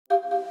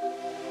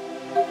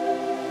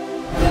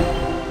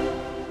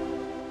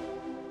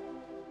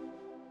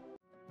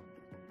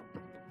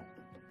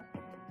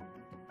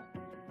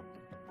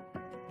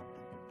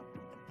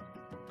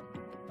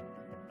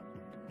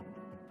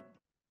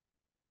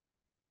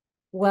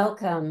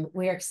Welcome.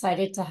 We are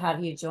excited to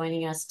have you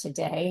joining us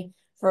today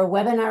for a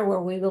webinar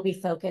where we will be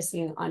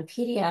focusing on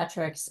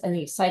pediatrics and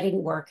the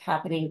exciting work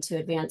happening to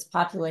advance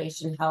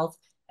population health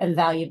and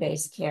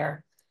value-based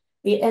care.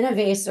 The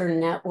Innovator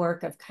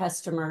network of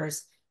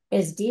customers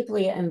is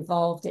deeply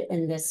involved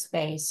in this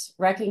space,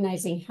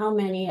 recognizing how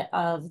many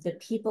of the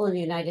people in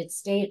the United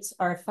States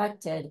are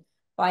affected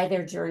by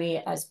their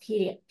journey as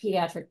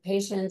pediatric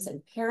patients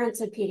and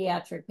parents of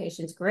pediatric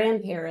patients,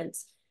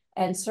 grandparents,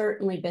 and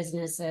certainly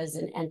businesses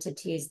and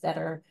entities that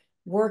are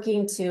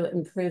working to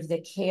improve the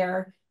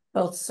care,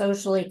 both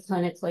socially,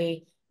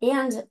 clinically,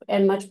 and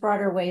in much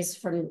broader ways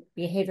from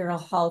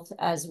behavioral health,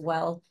 as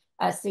well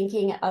as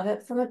thinking of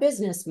it from a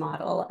business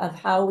model of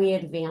how we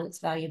advance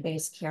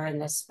value-based care in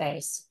this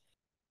space.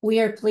 We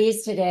are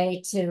pleased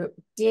today to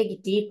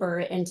dig deeper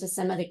into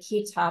some of the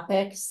key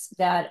topics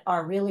that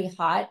are really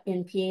hot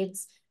in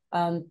PEDS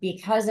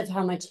because of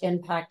how much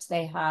impact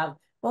they have,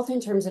 both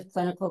in terms of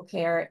clinical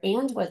care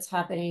and what's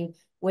happening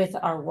with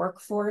our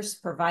workforce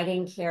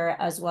providing care,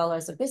 as well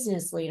as the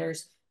business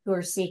leaders who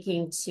are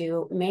seeking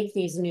to make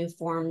these new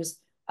forms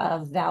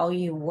of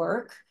value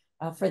work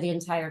for the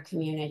entire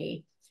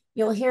community.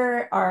 You'll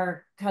hear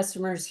our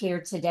customers here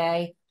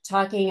today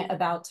talking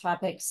about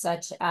topics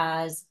such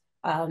as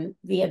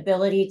the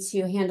ability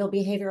to handle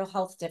behavioral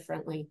health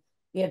differently,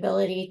 the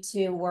ability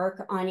to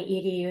work on ED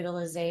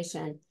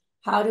utilization.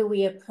 How do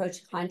we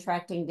approach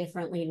contracting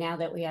differently now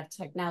that we have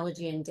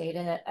technology and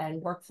data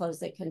and workflows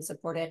that can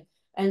support it?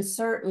 And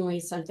certainly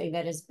something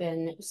that has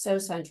been so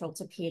central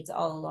to PEDS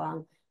all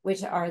along,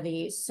 which are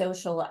the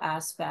social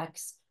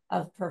aspects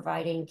of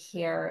providing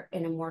care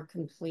in a more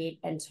complete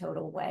and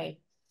total way.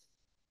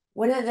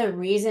 One of the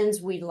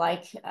reasons we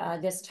like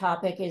this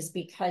topic is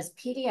because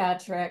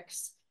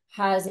pediatrics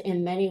has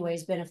in many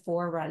ways been a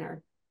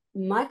forerunner.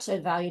 Much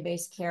of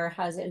value-based care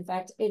has in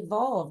fact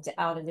evolved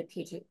out of the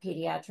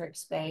pediatric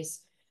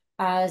space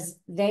as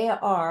they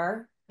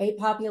are a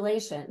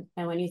population.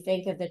 And when you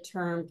think of the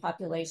term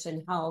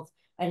population health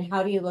and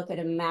how do you look at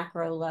a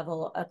macro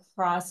level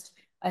across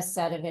a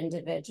set of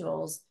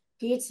individuals,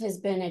 PEDS has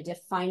been a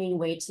defining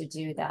way to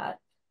do that.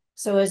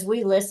 So as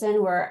we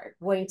listen, we're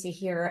going to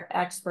hear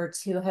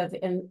experts who have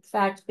in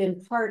fact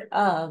been part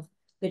of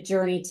the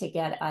journey to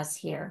get us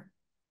here.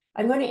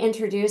 I'm going to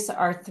introduce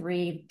our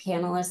three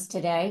panelists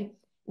today.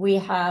 We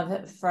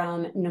have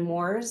from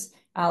Nemours,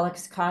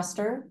 Alex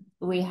Koster.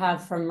 We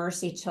have from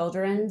Mercy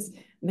Children's,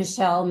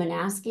 Michelle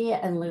Manaski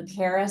and Luke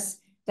Harris.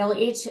 They'll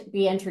each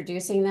be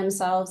introducing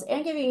themselves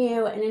and giving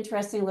you an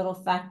interesting little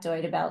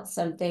factoid about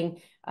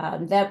something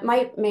that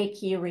might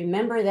make you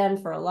remember them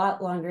for a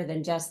lot longer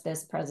than just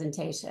this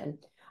presentation.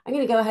 I'm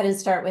going to go ahead and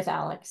start with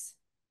Alex.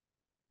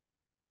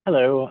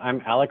 Hello,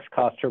 I'm Alex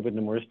Koster with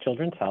Nemours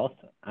Children's Health.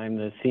 I'm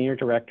the Senior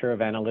Director of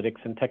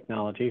Analytics and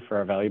Technology for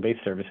our Value-Based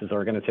Services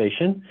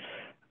organization.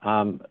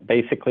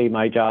 Basically,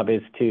 my job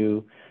is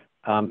to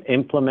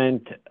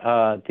implement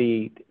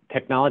the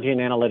technology and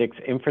analytics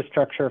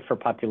infrastructure for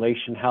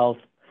population health,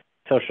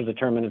 social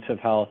determinants of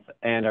health,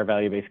 and our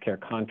value-based care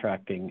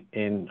contracting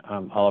in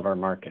all of our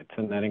markets.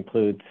 And that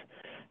includes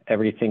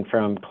everything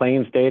from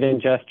claims data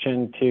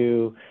ingestion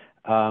to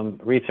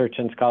research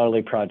and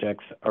scholarly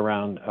projects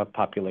around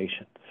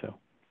population. So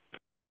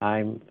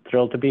I'm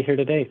thrilled to be here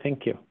today.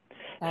 Thank you.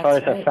 As far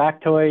as a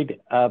factoid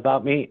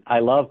about me, I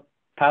love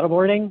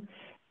paddleboarding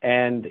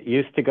and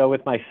used to go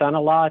with my son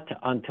a lot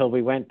until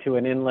we went to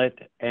an inlet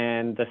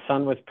and the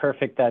sun was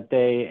perfect that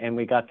day and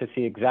we got to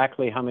see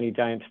exactly how many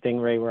giant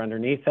stingray were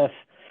underneath us.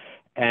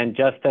 And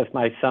just as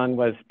my son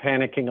was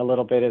panicking a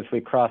little bit as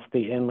we crossed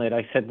the inlet,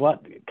 I said,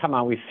 "What? Come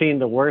on, we've seen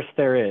the worst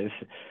there is.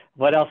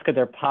 What else could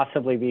there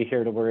possibly be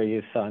here to worry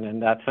you, son?" And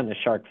that's when the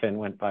shark fin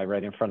went by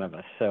right in front of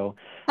us. So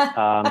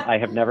I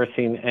have never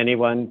seen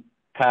anyone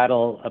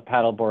paddle a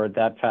paddleboard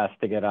that fast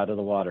to get out of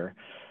the water.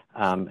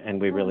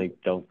 And we really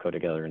don't go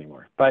together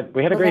anymore. But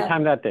we had a great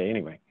time that day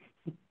anyway.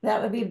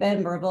 That would be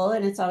memorable.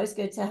 And it's always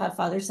good to have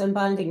father-son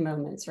bonding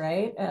moments,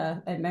 right?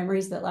 And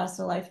memories that last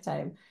a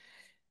lifetime.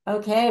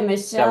 Okay,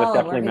 Michelle. That was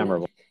definitely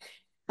memorable.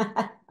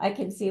 I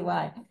can see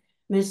why.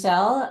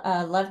 Michelle,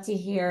 love to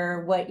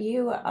hear what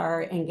you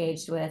are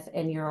engaged with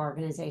in your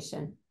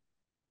organization.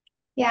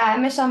 Yeah,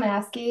 I'm Michelle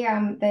Manaski.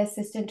 I'm the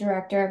Assistant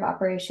Director of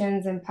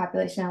Operations and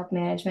Population Health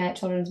Management at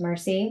Children's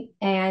Mercy.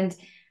 And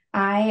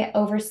I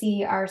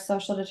oversee our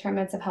social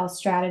determinants of health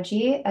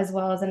strategy, as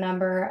well as a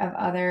number of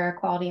other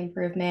quality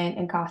improvement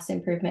and cost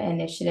improvement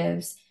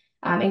initiatives,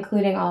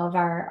 including all of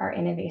our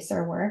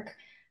Innovator work.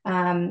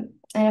 And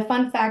a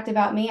fun fact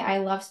about me, I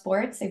love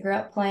sports. I grew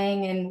up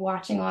playing and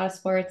watching a lot of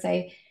sports.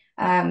 I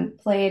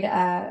played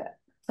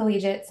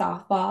collegiate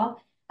softball.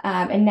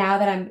 And now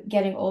that I'm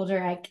getting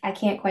older, I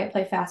can't quite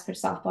play fast pitch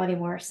softball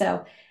anymore.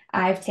 So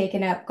I've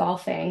taken up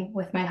golfing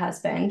with my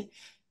husband.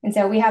 And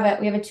so we have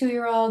a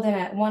 2-year-old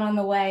and one on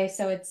the way.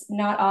 So it's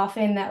not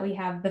often that we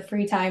have the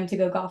free time to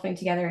go golfing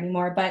together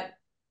anymore. But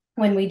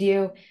when we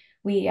do,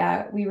 we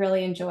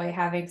really enjoy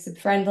having some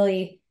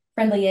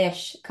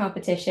friendly-ish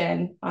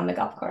competition on the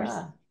golf course.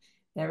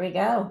 There we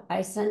go.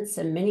 I sense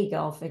some mini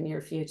golf in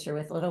your future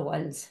with little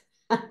ones.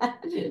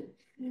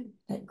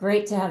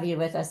 Great to have you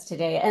with us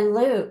today. And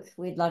Luke,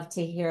 we'd love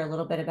to hear a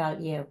little bit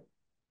about you.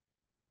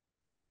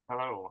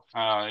 Hello,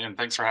 and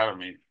thanks for having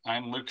me.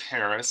 I'm Luke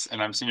Harris,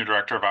 and I'm Senior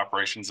Director of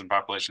Operations and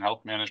Population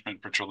Health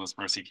Management for Children's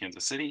Mercy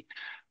Kansas City.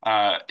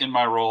 In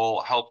my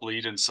role, help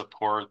lead and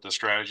support the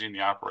strategy and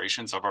the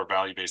operations of our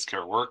value-based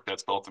care work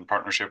that's built in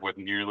partnership with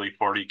nearly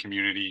 40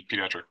 community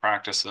pediatric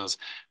practices,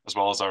 as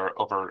well as our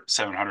over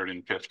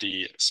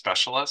 750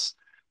 specialists.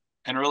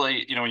 And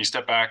really, when you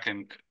step back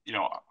and,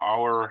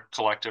 our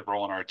collective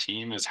role in our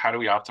team is how do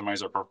we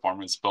optimize our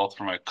performance, both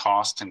from a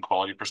cost and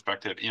quality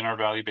perspective in our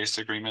value-based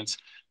agreements.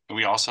 And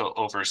we also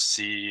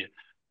oversee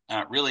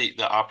really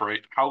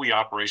how we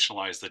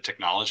operationalize the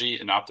technology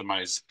and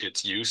optimize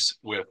its use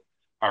with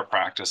our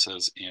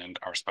practices and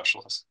our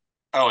specialists.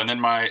 Oh, and then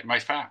my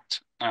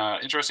fact,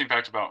 interesting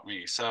fact about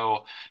me.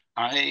 So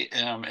I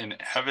am an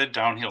avid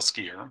downhill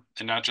skier,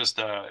 and not just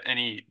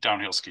any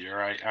downhill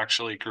skier. I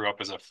actually grew up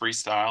as a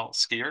freestyle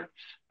skier,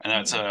 and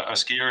that's a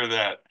skier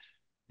that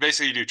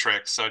basically do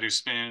tricks. So I do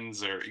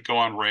spins or go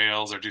on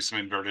rails or do some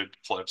inverted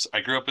flips.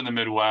 I grew up in the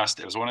Midwest.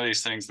 It was one of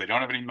these things. They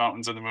don't have any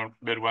mountains in the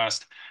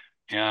Midwest.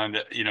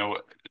 And,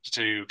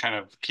 to kind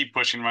of keep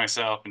pushing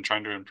myself and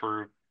trying to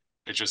improve,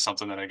 it's just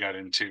something that I got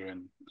into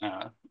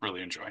and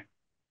really enjoy.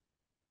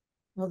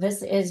 Well,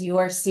 this is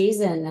your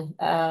season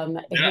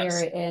here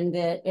Yes.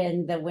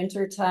 in the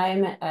winter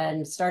time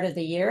and start of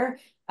the year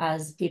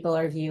as people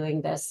are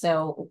viewing this.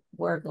 So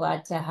we're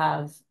glad to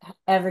have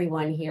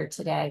everyone here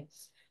today.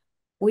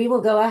 We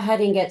will go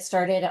ahead and get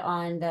started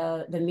on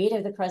the meat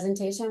of the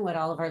presentation, what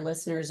all of our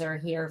listeners are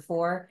here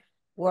for.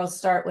 We'll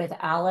start with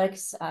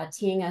Alex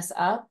teeing us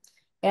up.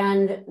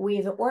 And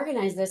we've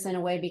organized this in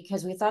a way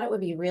because we thought it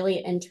would be really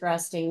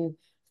interesting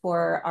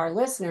for our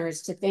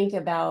listeners to think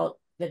about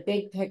the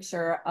big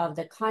picture of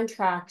the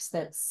contracts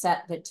that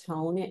set the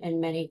tone in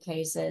many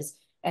cases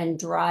and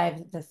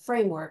drive the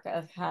framework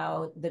of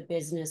how the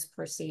business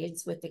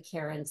proceeds with the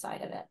care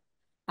inside of it.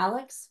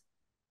 Alex?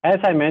 As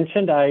I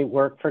mentioned, I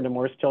work for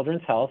Nemours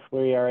Children's Health.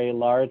 We are a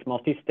large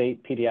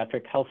multi-state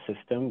pediatric health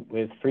system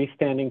with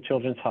freestanding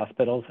children's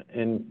hospitals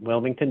in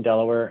Wilmington,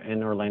 Delaware,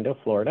 and Orlando,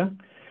 Florida.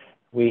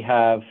 We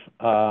have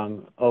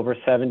over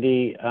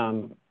 70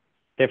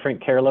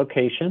 different care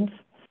locations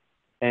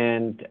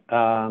and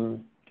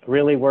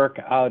really work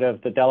out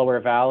of the Delaware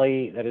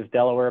Valley, that is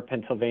Delaware,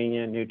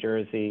 Pennsylvania, New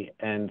Jersey,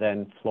 and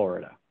then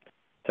Florida.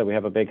 So we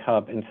have a big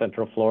hub in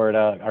Central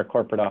Florida. Our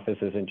corporate office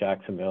is in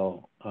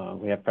Jacksonville.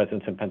 We have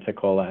presence in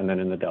Pensacola and then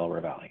in the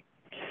Delaware Valley.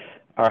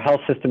 Our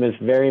health system is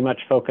very much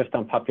focused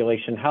on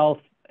population health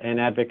and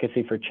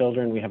advocacy for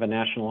children. We have a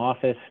national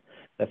office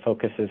that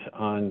focuses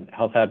on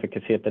health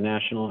advocacy at the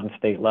national and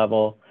state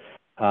level.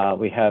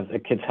 We have a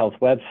Kids Health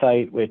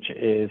website, which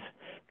is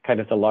kind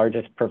of the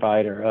largest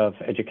provider of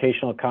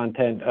educational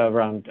content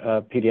around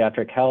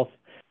pediatric health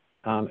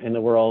in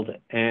the world.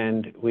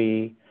 And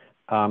we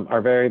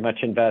are very much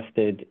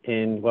invested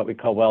in what we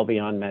call well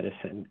beyond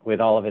medicine with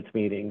all of its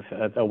meetings,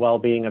 the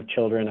well-being of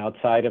children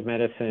outside of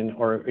medicine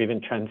or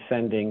even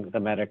transcending the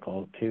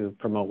medical to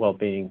promote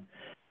well-being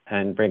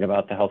and bring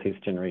about the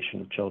healthiest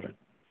generation of children.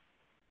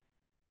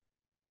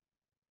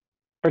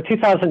 For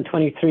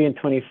 2023 and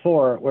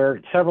 24,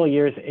 we're several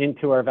years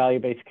into our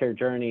value-based care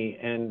journey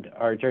and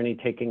our journey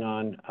taking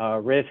on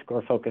risk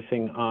or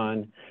focusing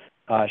on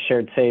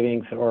shared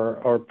savings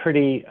or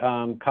pretty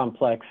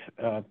complex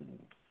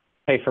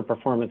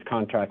pay-for-performance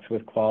contracts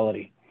with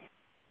quality.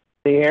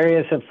 The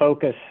areas of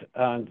focus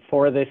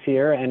for this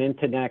year and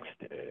into next,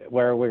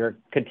 where we're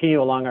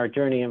continue along our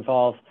journey,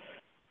 involve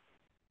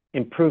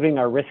improving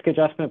our risk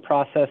adjustment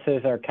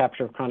processes, our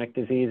capture of chronic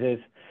diseases,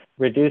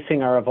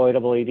 reducing our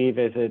avoidable ED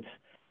visits,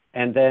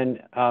 and then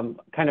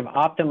kind of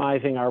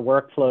optimizing our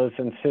workflows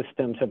and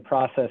systems and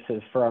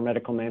processes for our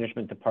medical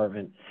management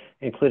department,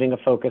 including a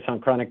focus on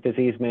chronic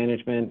disease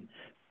management,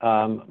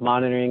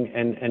 monitoring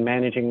and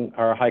managing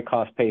our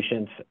high-cost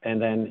patients,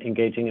 and then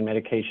engaging in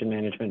medication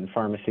management and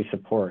pharmacy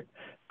support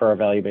for our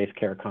value-based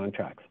care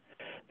contracts.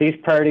 These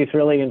priorities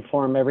really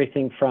inform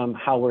everything from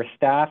how we're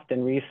staffed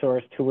and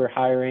resourced, who we're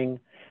hiring,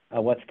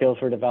 what skills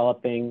we're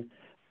developing,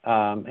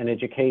 and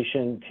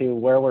education, to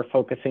where we're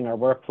focusing our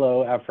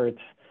workflow efforts,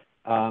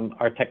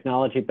 our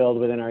technology build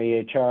within our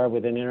EHR,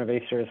 within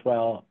Innovacer as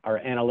well, our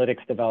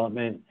analytics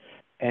development,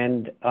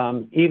 and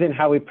even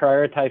how we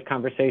prioritize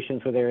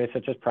conversations with areas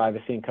such as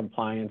privacy and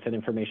compliance and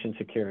information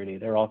security.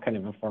 They're all kind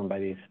of informed by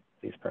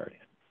these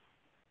priorities.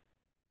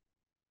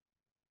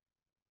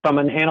 From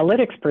an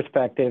analytics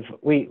perspective,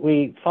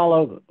 we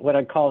follow what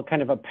I'd call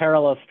kind of a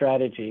parallel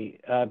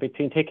strategy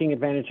between taking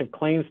advantage of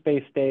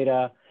claims-based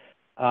data,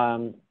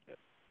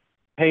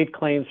 paid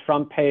claims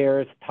from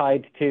payers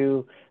tied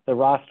to the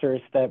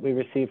rosters that we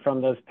receive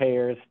from those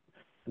payers,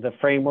 the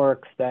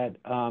frameworks that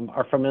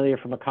are familiar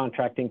from a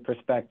contracting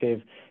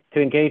perspective,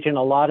 to engage in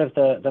a lot of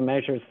the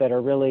measures that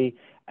are really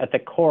at the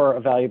core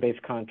of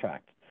value-based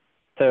contract.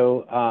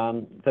 So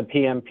the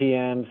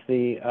PMPMs,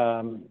 the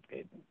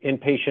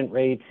inpatient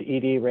rates,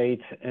 ED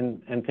rates,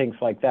 and things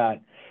like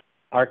that.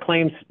 Our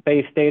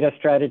claims-based data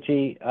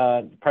strategy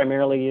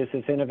primarily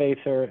uses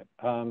Innovacer,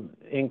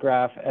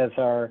 Ingraph as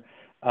our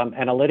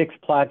analytics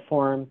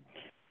platform.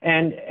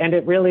 And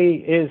it really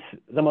is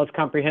the most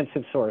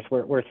comprehensive source.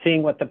 We're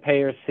seeing what the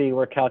payers see.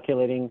 We're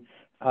calculating,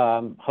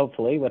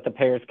 hopefully, what the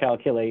payers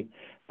calculate.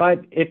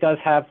 But it does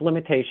have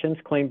limitations.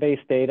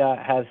 Claim-based data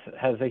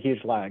has a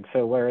huge lag.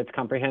 So where it's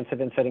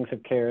comprehensive in settings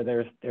of care,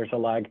 there's a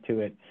lag to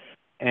it.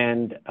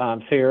 And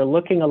so you're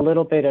looking a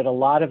little bit at a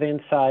lot of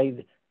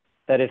insight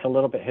that is a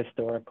little bit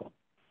historical.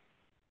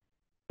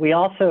 We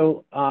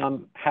also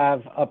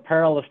have a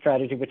parallel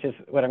strategy, which is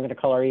what I'm going to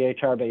call our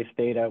EHR-based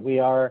data. We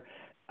are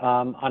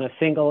on a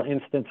single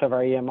instance of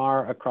our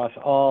EMR across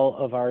all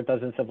of our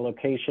dozens of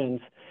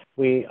locations.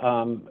 We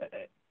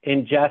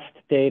ingest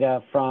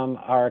data from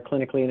our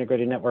clinically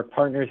integrated network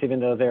partners, even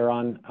though they're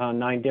on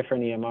 9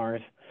 different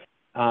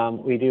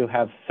EMRs. We do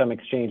have some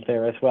exchange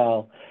there as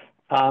well.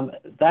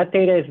 That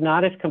data is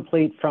not as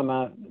complete from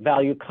a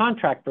value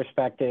contract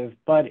perspective,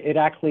 but it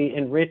actually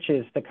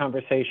enriches the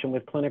conversation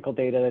with clinical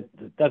data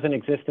that doesn't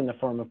exist in the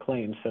form of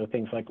claims. So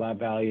things like lab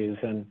values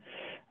and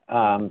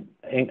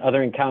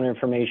other encounter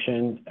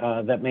information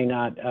that may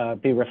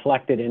not be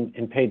reflected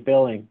in paid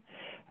billing.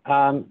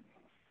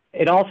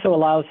 It also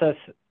allows us,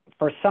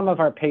 for some of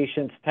our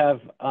patients, to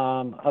have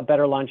a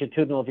better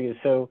longitudinal view.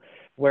 So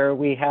where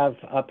we have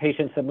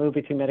patients that move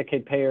between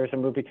Medicaid payers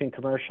and move between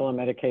commercial and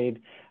Medicaid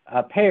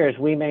payers,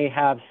 we may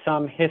have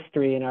some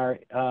history in our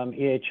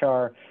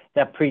EHR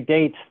that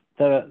predates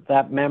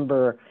that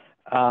member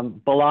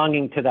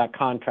belonging to that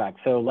contract.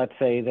 So let's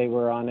say they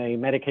were on a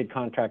Medicaid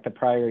contract a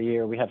prior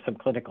year. We have some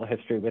clinical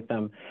history with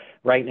them.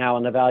 Right now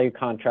on the value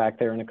contract,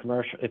 they're on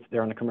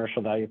a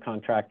commercial value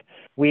contract.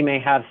 We may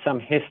have some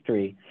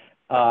history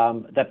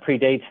that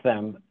predates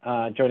them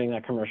joining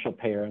that commercial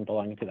payer and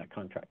belonging to that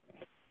contract.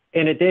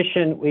 In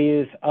addition, we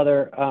use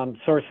other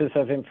sources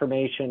of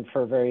information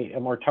for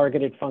more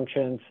targeted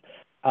functions,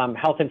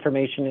 health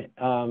information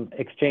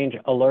exchange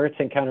alerts,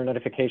 encounter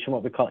notification,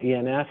 what we call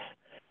ENS.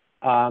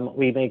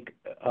 We make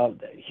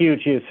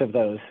huge use of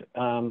those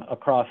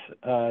across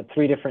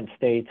 3 different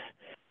states.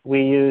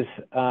 We use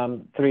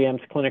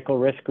 3M's Clinical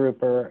Risk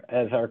Grouper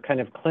as our kind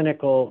of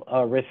clinical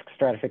risk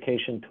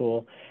stratification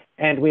tool.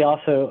 And we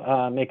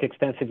also make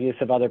extensive use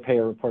of other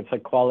payer reports,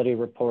 like quality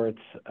reports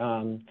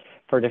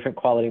for different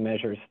quality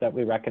measures that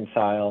we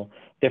reconcile,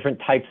 different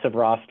types of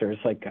rosters,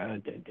 like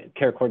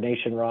care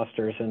coordination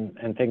rosters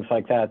and things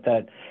like that,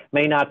 that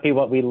may not be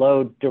what we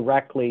load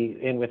directly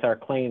in with our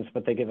claims,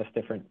 but they give us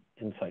different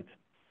insights.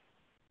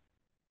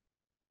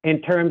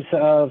 In terms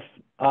of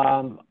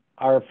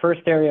our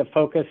first area of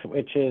focus,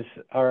 which is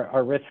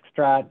our risk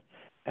strat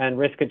and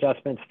risk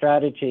adjustment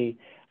strategy,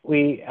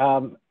 we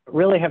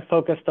really have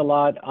focused a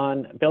lot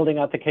on building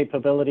out the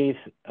capabilities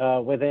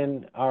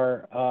within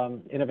our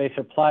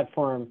Innovaccer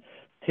platform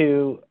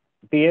to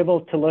be able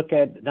to look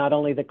at not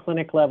only the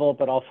clinic level,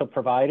 but also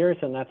providers,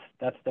 and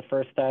that's the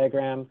first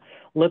diagram.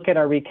 Look at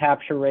our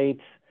recapture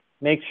rates,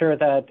 make sure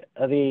that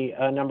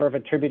the number of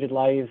attributed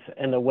lives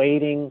and the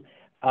weighting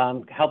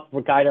help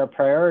guide our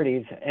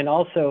priorities, and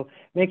also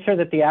make sure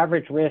that the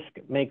average risk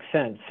makes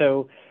sense.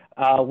 So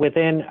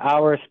within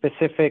our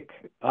specific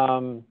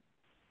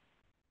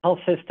health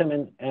system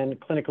and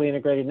clinically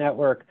integrated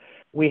network,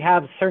 we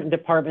have certain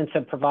departments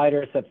and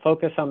providers that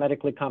focus on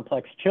medically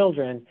complex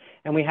children,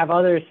 and we have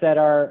others that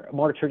are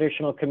more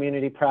traditional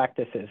community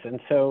practices.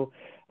 And so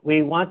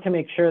we want to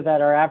make sure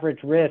that our average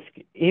risk,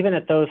 even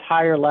at those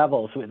higher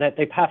levels, that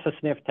they pass a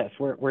sniff test.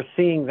 We're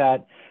seeing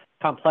that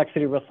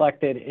complexity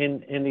reflected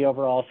in the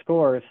overall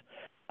scores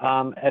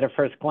at a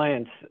first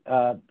glance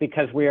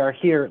because we are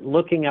here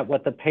looking at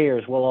what the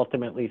payers will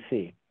ultimately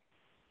see.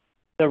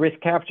 The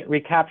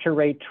recapture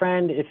rate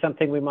trend is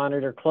something we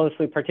monitor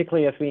closely,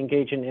 particularly as we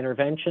engage in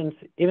interventions.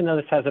 Even though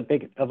this has a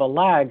big of a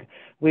lag,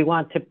 we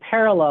want to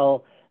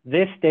parallel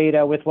this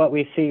data with what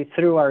we see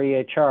through our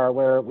EHR,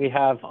 where we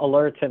have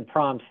alerts and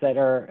prompts that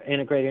are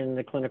integrated in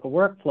the clinical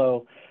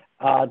workflow,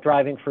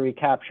 driving for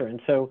recapture. And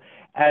so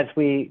as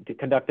we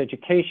conduct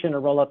education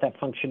or roll out that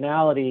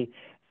functionality,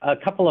 a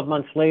couple of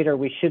months later,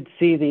 we should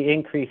see the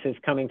increases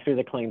coming through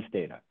the claims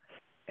data.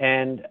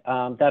 And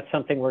that's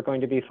something we're going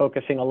to be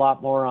focusing a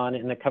lot more on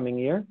in the coming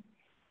year.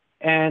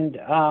 And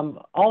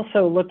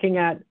also looking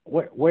at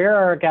where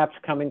are our gaps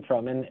coming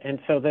from. And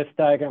so this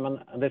diagram,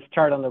 this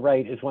chart on the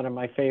right is one of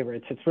my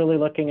favorites. It's really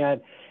looking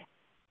at,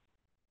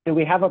 do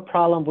we have a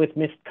problem with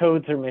missed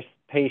codes or missed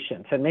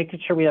patients? And making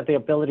sure we have the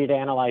ability to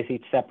analyze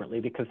each separately,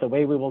 because the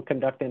way we will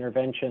conduct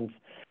interventions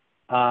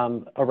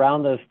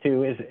around those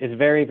two is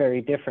very,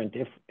 very different.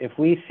 If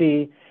we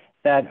see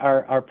that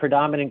our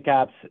predominant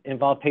gaps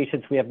involve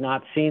patients we have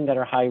not seen that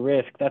are high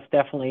risk, that's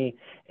definitely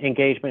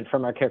engagement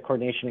from our care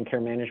coordination and care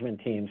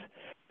management teams,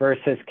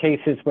 versus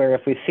cases where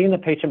if we've seen the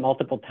patient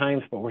multiple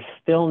times, but we're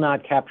still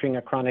not capturing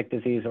a chronic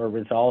disease or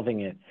resolving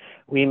it,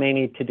 we may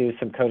need to do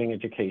some coding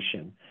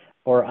education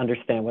or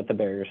understand what the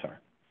barriers are.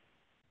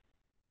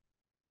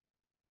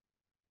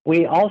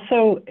 We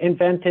also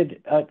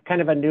invented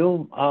kind of a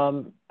new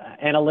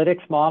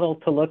analytics model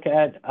to look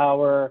at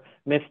our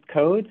missed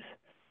codes,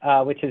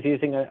 which is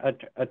using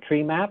a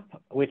tree map,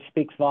 which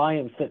speaks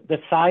volumes. The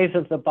size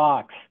of the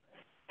box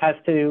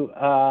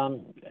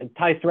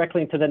ties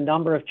directly into the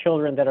number of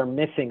children that are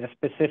missing a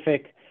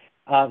specific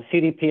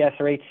CDPS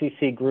or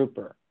HCC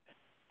grouper.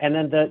 And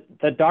then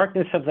the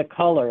darkness of the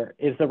color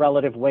is the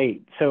relative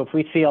weight. So if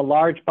we see a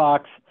large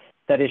box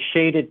that is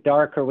shaded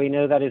darker, we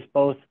know that is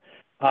both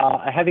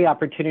a heavy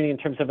opportunity in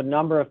terms of a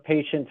number of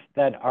patients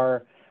that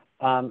are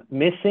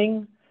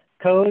missing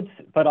codes,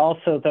 but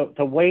also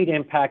the weight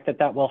impact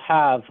that will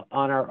have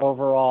on our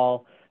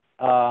overall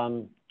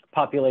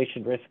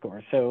population risk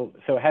score. So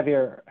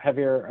heavier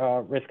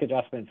risk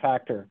adjustment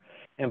factor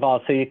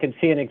involved. So you can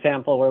see an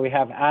example where we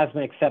have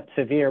asthma except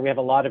severe. We have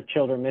a lot of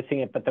children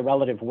missing it, but the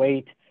relative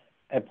weight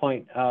at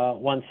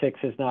 0.16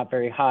 is not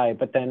very high.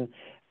 But then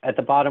at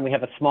the bottom, we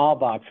have a small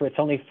box where it's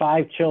only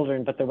 5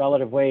 children, but the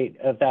relative weight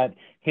of that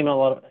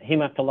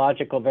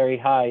hematological very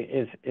high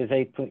is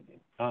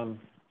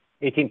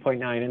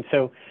 18.9. And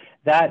so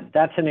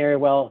that's an area,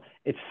 well,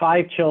 it's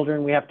 5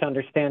 children. We have to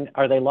understand,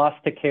 are they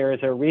lost to care?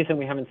 Is there a reason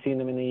we haven't seen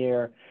them in the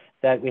year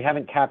that we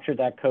haven't captured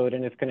that code?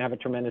 And it's going to have a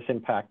tremendous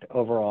impact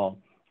overall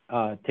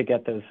to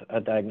get those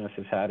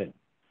diagnoses added.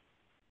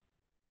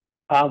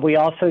 We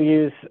also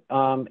use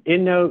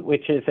InNote,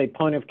 which is a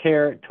point of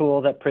care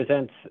tool that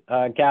presents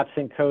gaps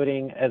in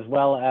coding as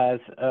well as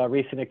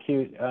recent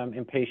acute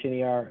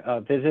inpatient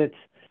ER visits.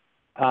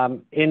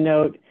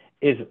 InNote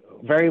is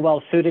very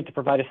well suited to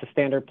provide us a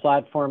standard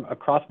platform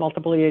across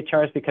multiple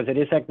EHRs because it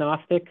is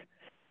agnostic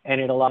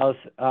and it allows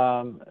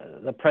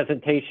the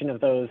presentation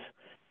of those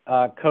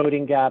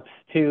coding gaps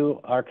to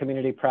our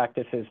community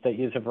practices that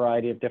use a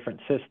variety of different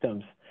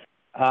systems.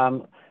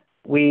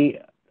 We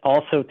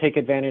also take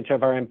advantage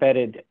of our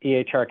embedded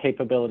EHR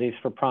capabilities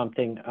for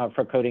prompting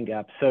for coding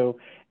gaps. So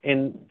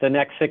in the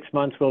next 6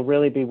 months, we'll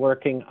really be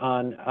working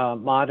on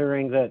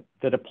monitoring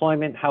the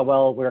deployment, how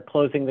well we're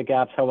closing the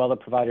gaps, how well the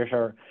providers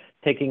are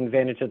taking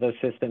advantage of those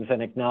systems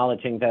and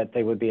acknowledging that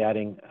they would be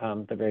adding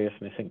the various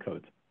missing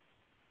codes.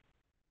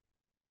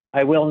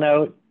 I will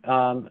note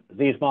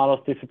these models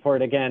do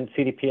support, again,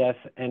 CDPS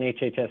and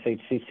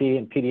HHS-HCC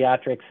and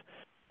pediatrics.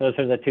 Those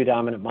are the 2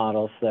 dominant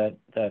models that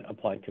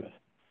apply to us.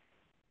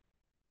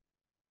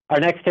 Our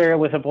next area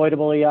was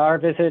avoidable ER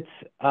visits.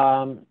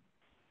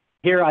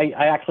 Here, I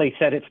actually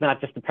said it's not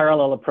just a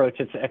parallel approach,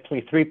 it's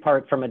actually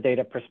 3-part from a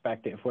data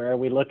perspective, where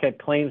we look at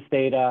claims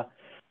data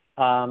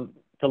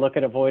to look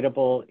at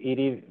avoidable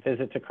ED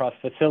visits across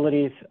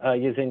facilities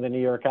using the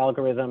New York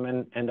algorithm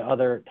and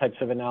other types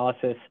of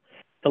analysis,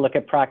 to look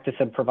at practice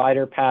and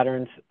provider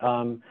patterns,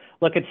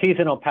 look at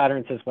seasonal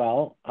patterns as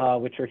well,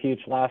 which were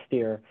huge last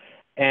year,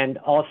 and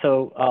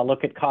also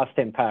look at cost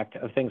impact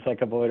of things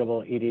like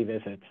avoidable ED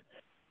visits.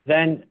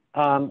 Then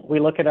we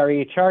look at our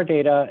EHR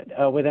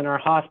data within our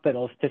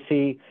hospitals to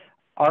see,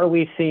 are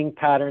we seeing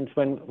patterns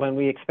when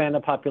we expand the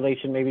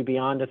population maybe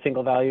beyond a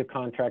single value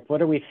contract?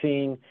 What are we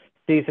seeing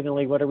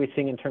seasonally? What are we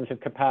seeing in terms of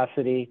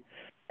capacity?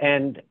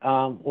 And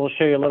we'll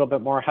show you a little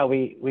bit more how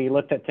we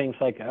looked at things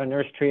like a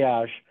nurse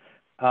triage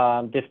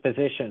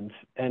dispositions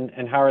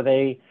and how are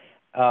they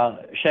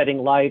shedding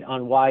light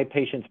on why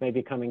patients may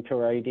be coming to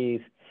our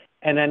EDs.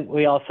 And then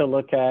we also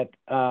look at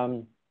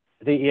the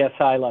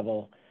ESI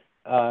level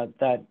of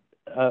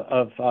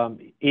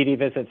ED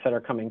visits that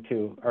are coming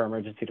to our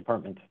emergency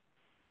departments.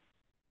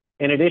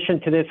 In addition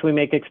to this, we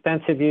make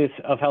extensive use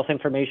of health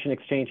information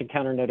exchange and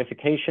counter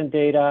notification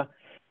data,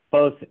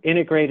 both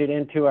integrated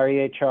into our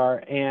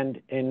EHR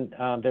and in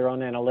their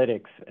own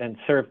analytics and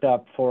served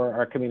up for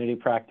our community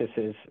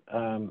practices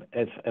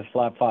as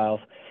flat files.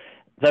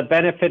 The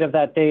benefit of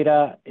that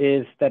data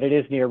is that it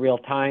is near real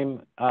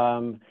time.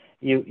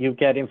 You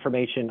get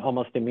information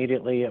almost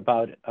immediately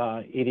about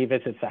ED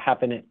visits that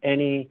happen at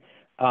any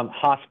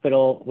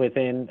hospital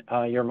within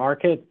your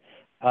market.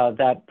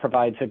 That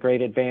provides a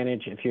great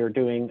advantage if you're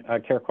doing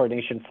care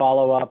coordination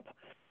follow-up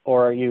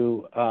or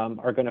you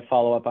are going to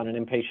follow up on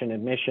an inpatient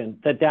admission.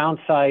 The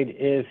downside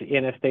is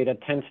ENS data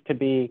tends to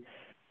be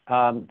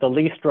the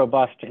least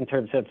robust in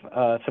terms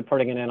of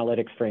supporting an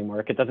analytics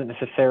framework. It doesn't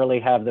necessarily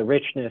have the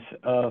richness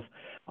of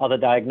all the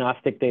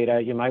diagnostic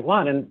data you might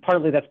want. And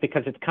partly that's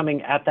because it's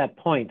coming at that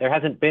point. There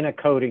hasn't been a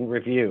coding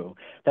review.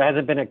 There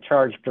hasn't been a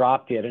charge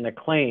dropped yet and a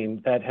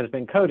claim that has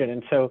been coded.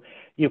 And so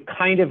you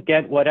kind of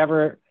get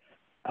whatever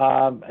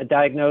a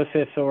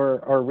diagnosis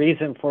or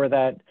reason for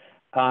that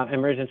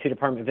emergency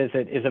department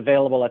visit is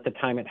available at the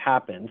time it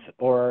happens,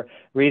 or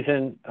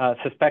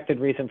suspected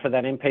reason for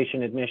that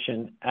inpatient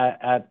admission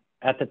at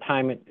the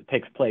time it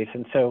takes place.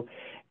 And so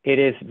it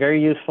is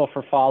very useful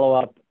for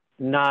follow-up,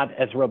 not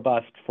as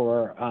robust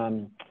for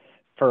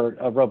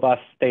a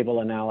robust, stable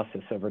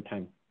analysis over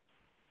time.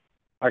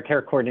 Our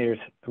care coordinators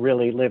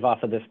really live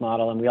off of this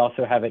model, and we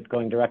also have it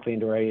going directly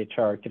into our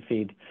EHR to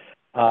feed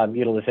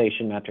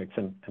utilization metrics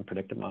and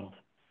predictive models.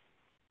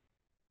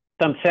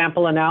 Some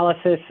sample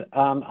analysis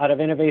out of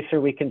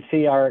Innovacer, we can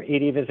see our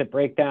ED visit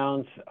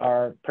breakdowns,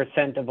 our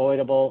percent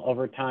avoidable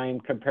over time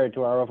compared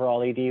to our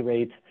overall ED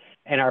rates,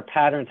 and our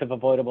patterns of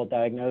avoidable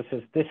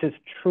diagnosis. This is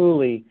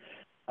truly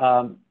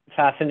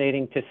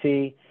fascinating to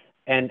see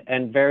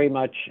and very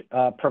much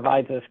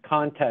provides us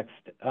context,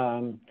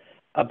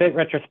 a bit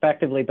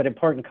retrospectively, but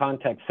important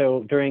context.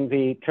 So during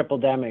the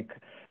triple-demic,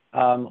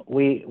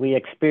 we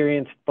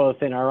experienced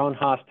both in our own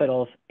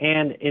hospitals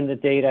and in the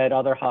data at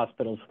other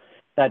hospitals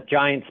that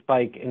giant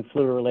spike in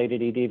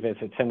flu-related ED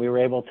visits. And we were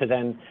able to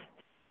then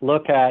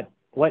look at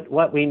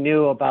what we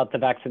knew about the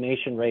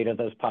vaccination rate of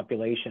those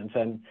populations.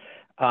 And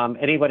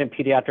anyone in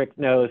pediatric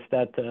knows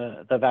that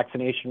the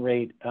vaccination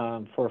rate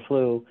for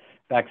flu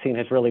vaccine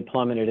has really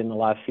plummeted in the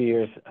last few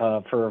years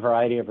for a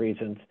variety of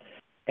reasons.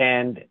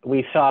 And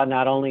we saw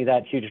not only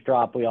that huge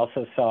drop, we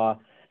also saw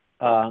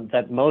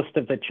that most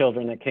of the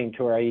children that came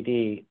to our ED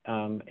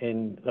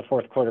in the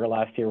fourth quarter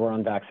last year were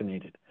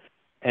unvaccinated.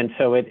 And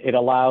so it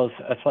allows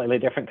a slightly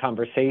different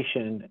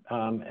conversation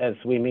as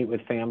we meet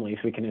with families.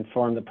 We can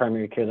inform the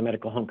primary care, the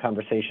medical home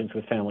conversations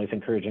with families,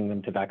 encouraging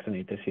them to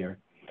vaccinate this year.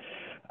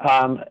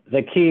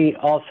 The key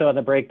also on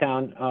the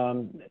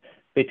breakdown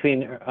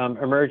between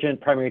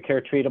emergent, primary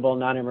care treatable,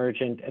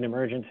 non-emergent, and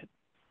emergent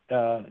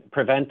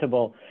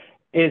preventable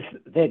is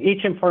that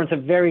each informs a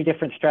very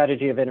different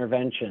strategy of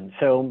intervention.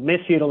 So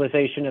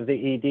misutilization of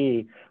the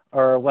ED,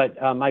 or what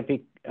might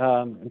be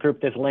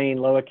grouped as lane,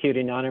 low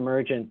acuity,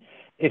 non-emergent,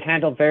 is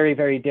handled very,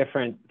 very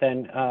different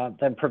than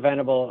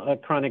preventable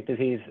chronic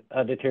disease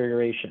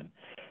deterioration.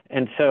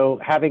 And so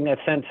having that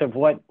sense of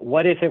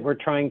what is it we're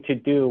trying to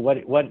do,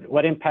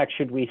 what impact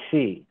should we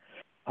see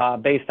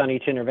based on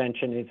each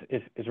intervention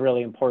is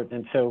really important.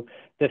 And so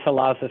this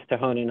allows us to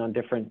hone in on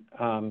different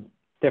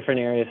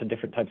areas and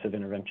different types of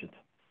interventions.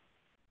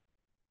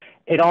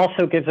 It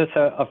also gives us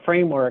a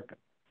framework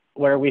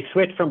where we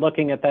switch from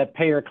looking at that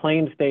payer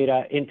claims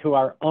data into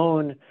our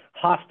own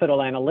hospital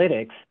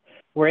analytics.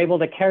 We're able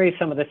to carry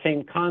some of the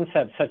same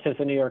concepts, such as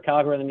the New York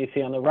algorithm you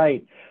see on the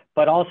right,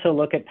 but also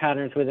look at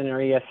patterns within our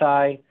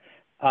ESI,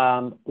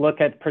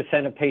 look at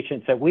percent of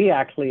patients that we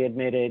actually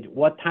admitted,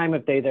 what time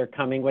of day they're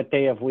coming, what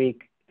day of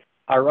week,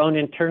 our own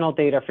internal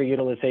data for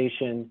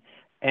utilization,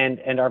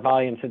 and our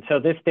volumes. And so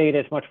this data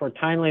is much more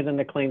timely than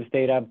the claims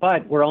data,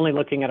 but we're only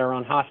looking at our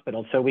own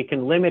hospital. So we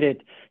can limit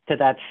it to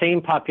that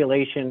same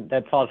population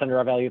that falls under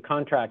our value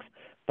contracts,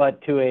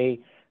 but to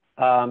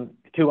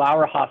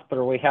our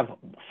hospital, we have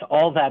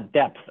all that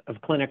depth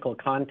of clinical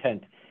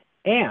content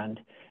and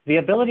the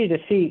ability to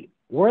see,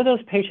 were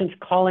those patients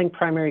calling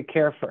primary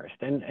care first?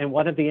 And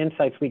one of the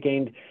insights we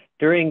gained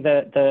during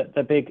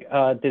the big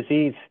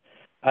disease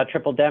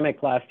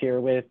triple-demic last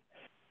year with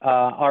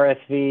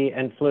RSV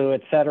and flu, et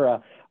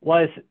cetera,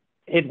 was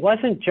it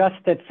wasn't just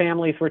that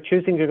families were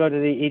choosing to go to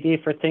the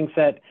ED for things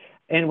that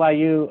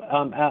NYU,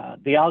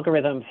 the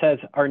algorithm says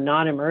are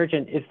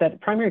non-emergent, is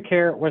that primary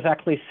care was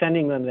actually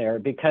sending them there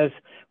because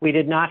we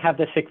did not have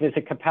the sick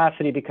visit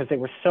capacity because they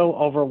were so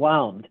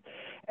overwhelmed.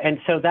 And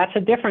so that's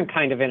a different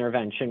kind of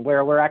intervention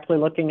where we're actually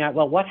looking at,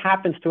 well, what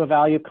happens to a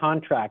value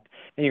contract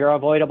and your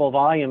avoidable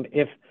volume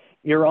if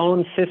your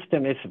own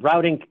system is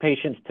routing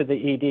patients to the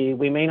ED?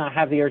 We may not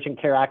have the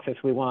urgent care access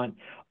we want.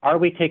 Are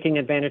we taking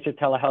advantage of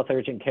telehealth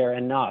urgent care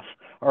enough?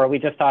 Or are we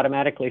just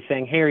automatically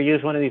saying, here,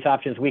 use one of these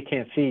options, we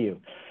can't see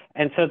you?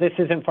 And so this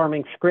is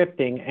informing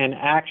scripting and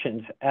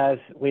actions as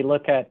we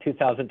look at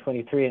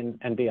 2023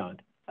 and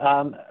beyond.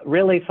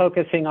 Really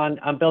focusing on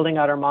building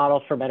out our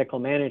models for medical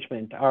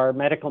management. Our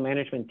medical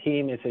management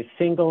team is a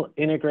single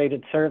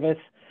integrated service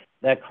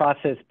that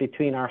crosses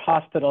between our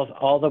hospitals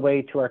all the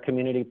way to our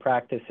community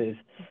practices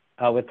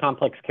with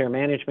complex care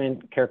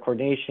management, care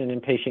coordination,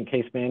 and patient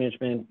case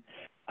management.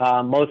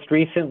 Most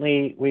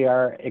recently, we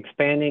are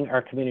expanding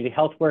our community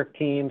health work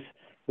teams.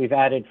 We've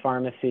added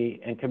pharmacy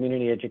and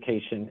community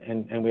education,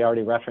 and we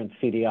already referenced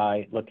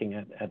CDI looking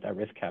at that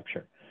risk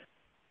capture.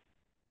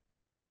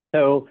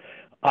 So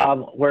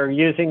we're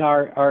using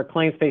our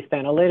claims-based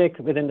analytic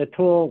within the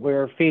tool.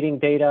 We're feeding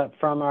data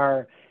from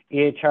our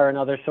EHR and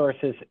other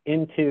sources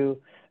into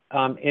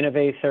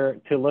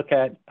Innovacer to look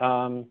at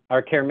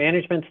our care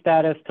management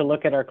status, to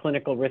look at our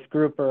clinical risk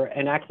grouper,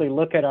 and actually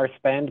look at our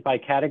spend by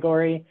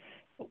category.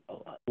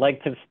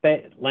 Length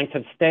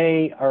of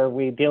stay, are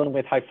we dealing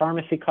with high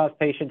pharmacy cost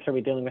patients? Are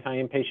we dealing with high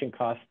inpatient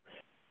costs,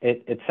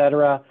 et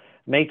cetera?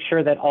 Make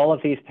sure that all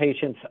of these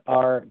patients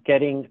are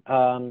getting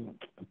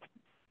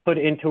put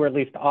into or at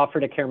least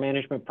offered a care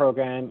management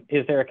program.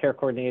 Is there a care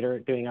coordinator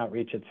doing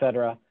outreach, et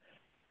cetera?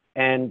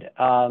 And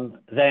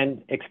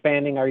then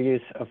expanding our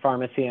use of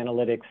pharmacy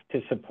analytics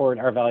to support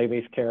our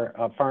value-based care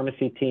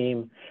pharmacy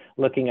team,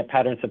 looking at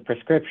patterns of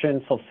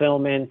prescription,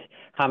 fulfillment,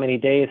 how many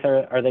days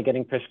are they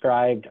getting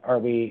prescribed? Are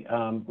we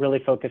really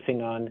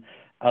focusing on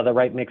the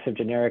right mix of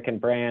generic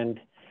and brand?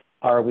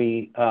 Are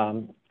we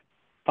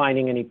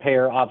finding any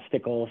payer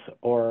obstacles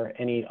or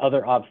any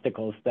other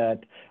obstacles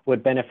that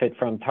would benefit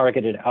from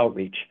targeted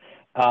outreach?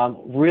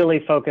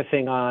 Really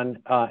focusing on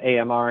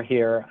AMR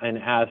here and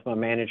asthma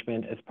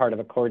management as part of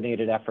a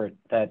coordinated effort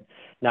that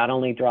not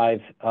only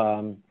drives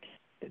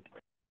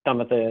some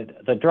of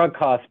the drug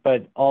costs,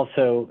 but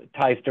also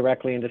ties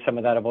directly into some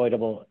of that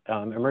avoidable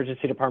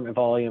emergency department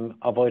volume,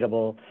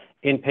 avoidable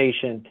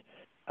inpatient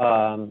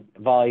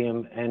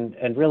volume,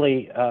 and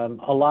really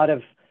a lot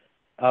of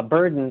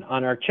burden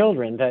on our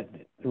children that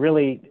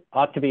really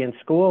ought to be in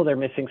school. They're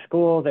missing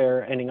school.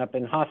 They're ending up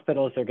in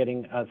hospitals. They're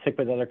getting sick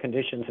with other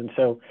conditions. And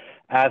so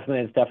asthma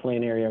is definitely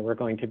an area we're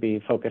going to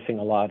be focusing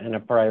a lot and a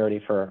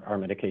priority for our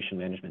medication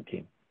management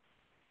team.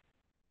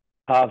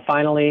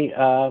 Finally,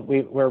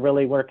 we're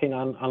really working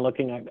on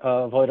looking at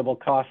avoidable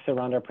costs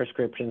around our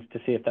prescriptions to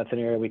see if that's an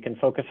area we can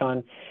focus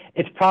on.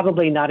 It's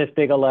probably not as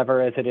big a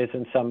lever as it is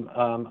in some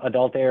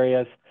adult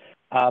areas,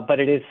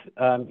 but it is,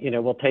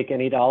 we'll take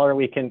any dollar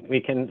we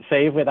can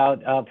save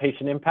without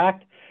patient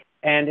impact.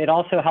 And it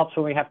also helps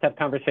when we have to have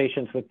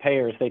conversations with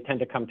payers. They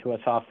tend to come to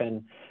us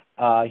often.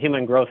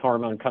 Human growth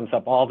hormone comes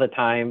up all the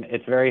time.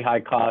 It's very high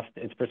cost.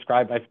 It's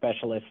prescribed by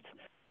specialists.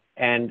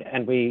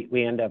 And we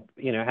end up,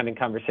 having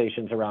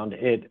conversations around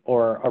it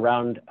or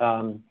around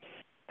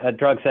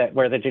drugs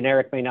where the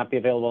generic may not be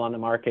available on the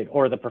market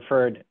or the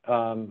preferred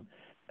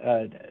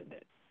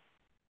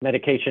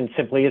medication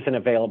simply isn't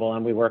available,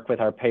 and we work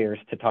with our payers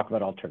to talk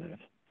about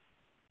alternatives.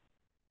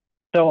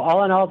 So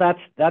all in all,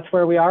 that's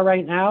where we are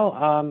right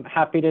now.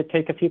 Happy to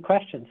take a few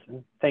questions,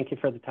 and thank you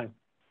for the time.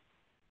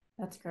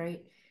 That's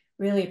great.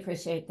 Really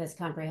appreciate this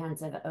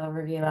comprehensive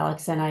overview,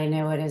 Alex, and I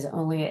know it is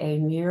only a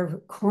mere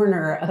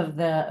corner of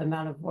the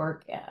amount of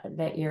work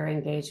that you're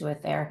engaged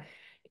with there.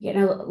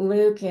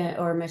 Luke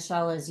or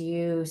Michelle, as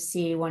you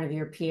see one of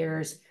your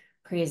peers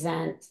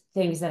present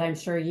things that I'm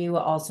sure you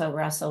also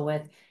wrestle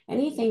with,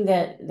 anything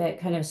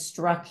that kind of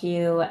struck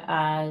you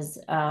as,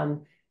 a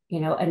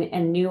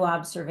new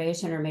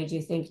observation or made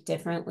you think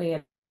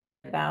differently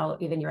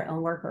about even your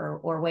own work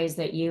or ways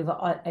that you've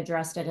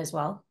addressed it as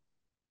well?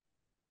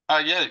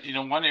 Yeah,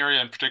 one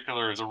area in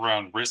particular is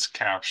around risk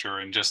capture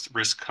and just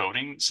risk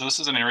coding. So this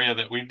is an area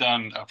that we've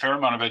done a fair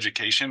amount of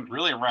education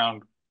really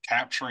around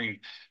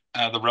capturing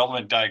the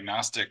relevant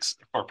diagnostics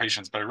for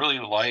patients. But I really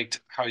liked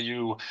how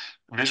you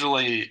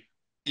visually,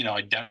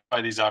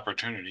 identify these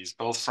opportunities,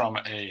 both from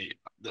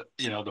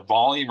the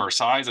volume or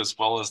size as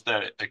well as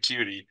that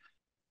acuity.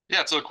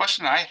 Yeah, so the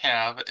question I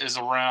have is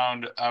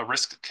around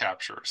risk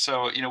capture.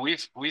 So,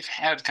 we've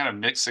had kind of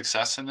mixed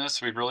success in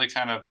this. We've really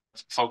kind of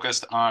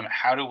focused on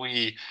how do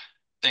we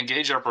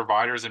engage our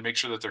providers and make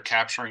sure that they're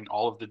capturing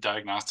all of the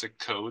diagnostic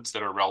codes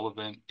that are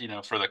relevant,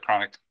 for the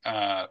chronic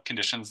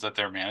conditions that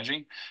they're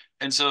managing.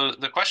 And so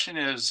the question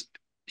is,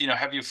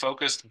 have you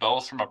focused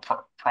both from a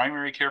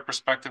primary care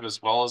perspective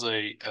as well as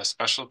a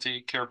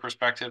specialty care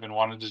perspective, and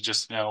wanted to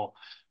just know,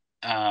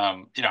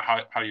 how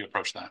do you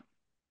approach that?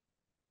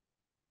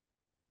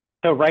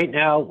 So right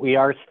now we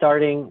are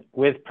starting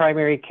with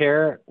primary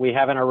care. We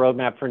have in our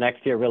roadmap for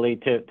next year really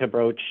to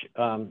broach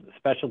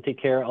specialty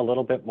care a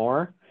little bit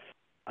more.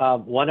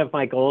 One of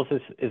my goals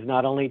is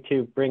not only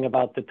to bring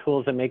about the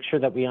tools and make sure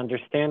that we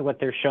understand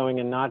what they're showing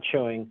and not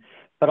showing,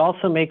 but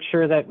also make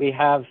sure that we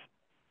have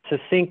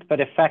succinct but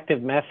effective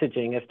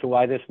messaging as to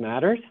why this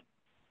matters.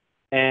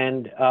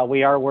 And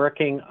we are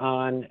working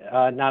on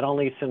not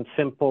only some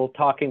simple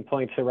talking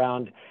points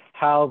around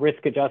how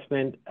risk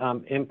adjustment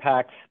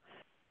impacts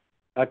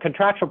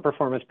contractual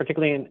performance,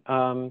 particularly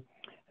in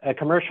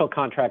commercial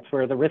contracts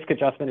where the risk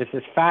adjustment is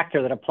this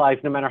factor that applies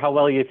no matter how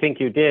well you think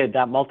you did.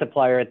 That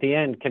multiplier at the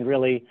end can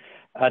really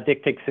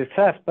dictate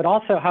success, but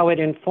also how it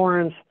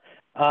informs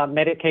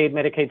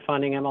Medicaid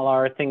funding,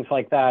 MLR, things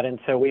like that. And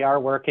so we are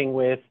working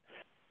with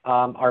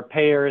our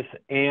payers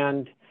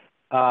and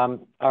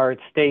our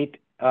state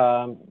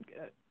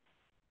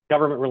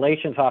government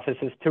relations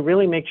offices to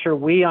really make sure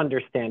we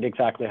understand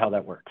exactly how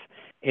that works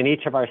in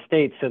each of our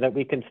states so that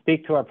we can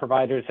speak to our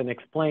providers and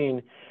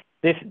explain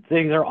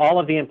these are all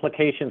of the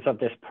implications of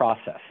this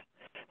process.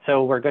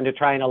 So we're going to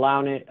try and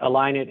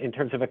align it in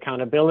terms of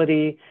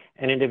accountability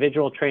and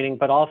individual training,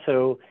 but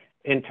also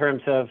in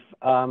terms of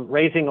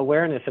raising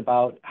awareness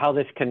about how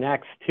this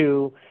connects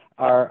to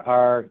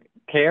our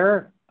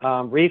care,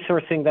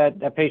 resourcing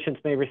that patients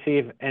may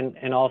receive,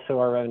 and also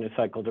our revenue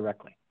cycle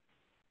directly.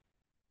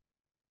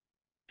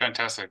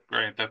 Fantastic.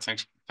 Great.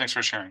 Thanks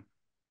for sharing.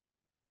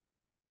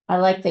 I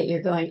like that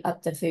you're going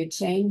up the food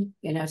chain,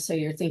 so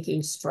you're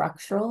thinking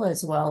structural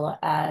as well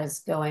as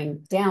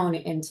going down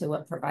into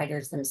what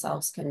providers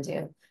themselves can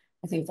do.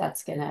 I think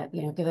that's going to,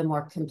 give a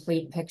more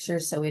complete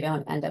picture so we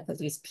don't end up with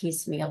these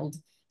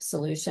piecemealed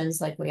solutions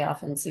like we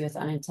often see with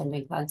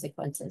unintended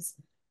consequences.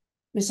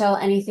 Michelle,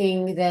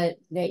 anything that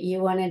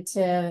you wanted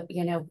to,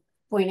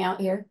 point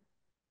out here?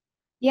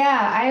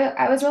 Yeah,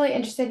 I was really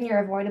interested in your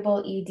avoidable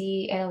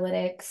ED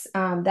analytics.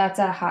 That's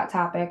a hot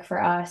topic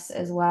for us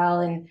as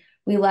well. And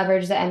we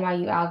leverage the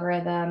NYU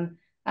algorithm.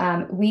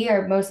 We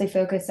are mostly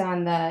focused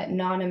on the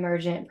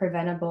non-emergent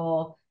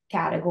preventable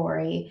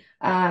category.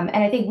 And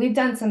I think we've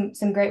done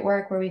some great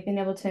work where we've been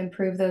able to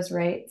improve those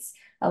rates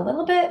a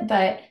little bit,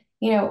 but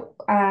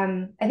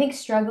I think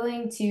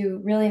struggling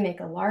to really make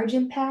a large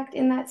impact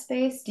in that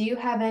space. Do you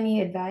have any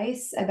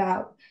advice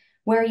about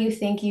where you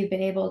think you've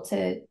been able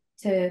to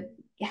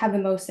have the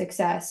most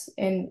success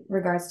in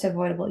regards to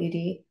avoidable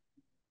ED?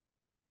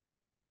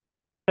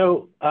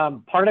 So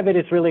part of it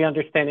is really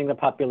understanding the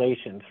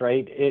populations,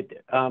 right?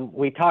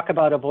 We talk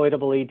about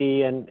avoidable ED,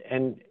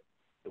 and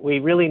we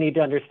really need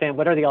to understand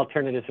what are the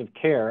alternatives of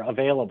care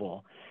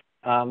available.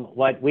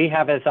 what we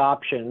have as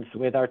options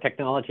with our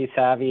technology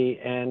savvy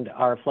and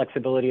our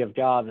flexibility of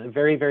jobs are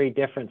very, very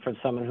different from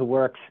someone who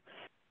works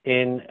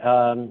in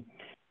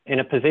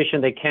a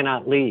position they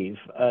cannot leave.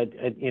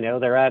 You know,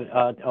 they're at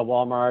a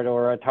Walmart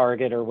or a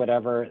Target or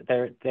whatever.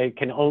 They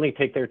can only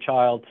take their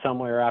child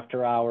somewhere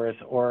after hours,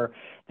 or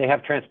they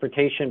have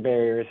transportation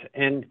barriers.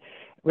 And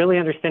really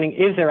understanding,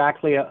 is there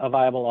actually a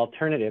viable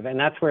alternative? And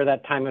that's where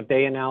that time of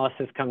day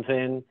analysis comes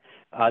in,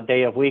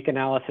 day of week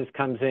analysis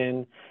comes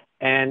in,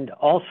 and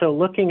also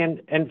looking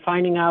and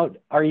finding out,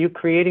 are you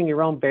creating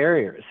your own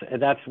barriers?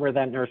 That's where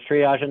that nurse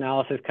triage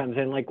analysis comes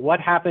in. Like, what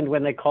happened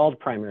when they called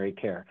primary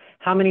care?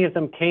 How many of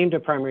them came to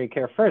primary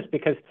care first?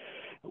 Because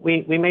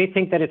we may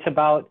think that it's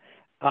about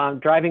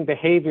driving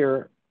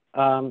behavior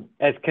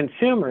as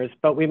consumers,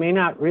 but we may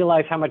not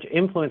realize how much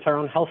influence our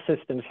own health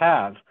systems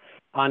have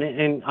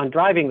on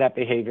driving that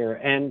behavior.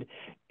 And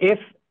if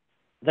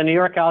the New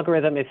York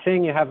algorithm is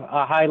saying you have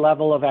a high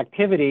level of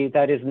activity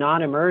that is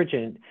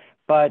non-emergent,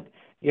 but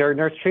your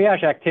nurse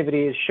triage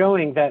activity is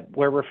showing that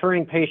we're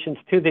referring patients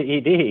to the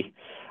ED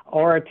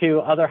or to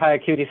other high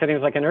acuity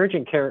settings like an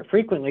urgent care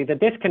frequently, the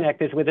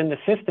disconnect is within the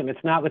system. It's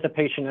not with the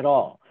patient at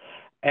all.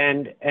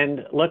 And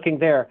looking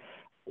there,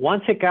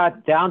 once it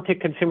got down to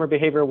consumer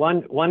behavior,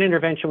 one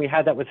intervention we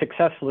had that was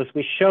successful is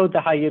we showed the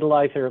high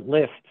utilizer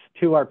lists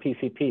to our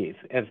PCPs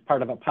as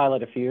part of a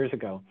pilot a few years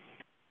ago.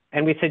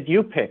 And we said,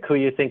 you pick who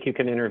you think you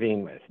can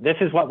intervene with. This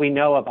is what we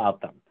know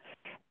about them.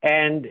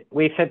 And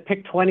we said,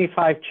 pick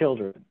 25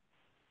 children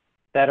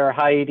that are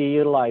high ED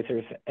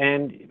utilizers,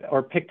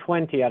 or pick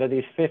 20 out of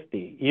these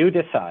 50. You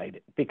decide,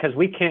 because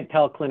we can't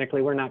tell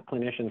clinically, we're not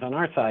clinicians on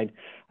our side,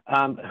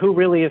 who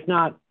really is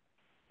not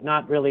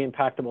really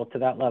impactable to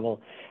that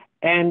level.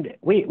 And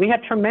we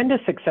had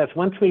tremendous success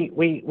once we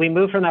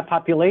moved from that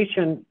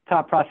population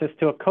thought process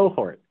to a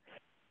cohort.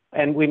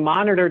 And we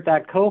monitored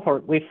that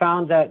cohort. We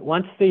found that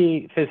once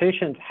the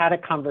physicians had a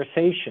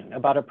conversation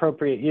about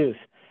appropriate use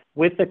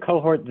with the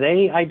cohort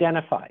they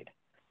identified,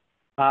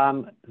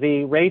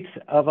 the rates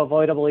of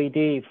avoidable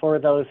ED for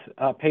those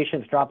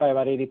patients dropped by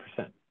about 80%.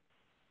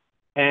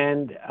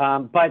 And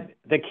but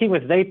the key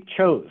was they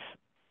chose,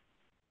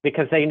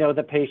 because they know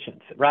the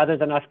patients, rather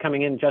than us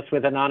coming in just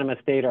with anonymous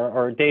data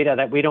or data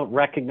that we don't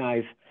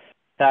recognize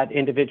that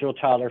individual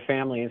child or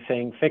family and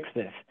saying, fix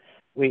this.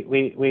 We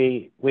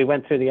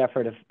went through the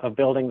effort of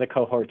building the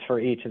cohorts for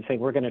each and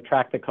saying, we're going to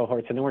track the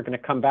cohorts, and then we're going to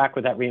come back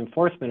with that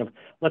reinforcement of,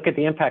 look at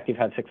the impact you've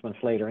had 6 months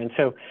later. And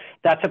so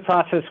that's a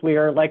process we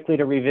are likely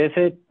to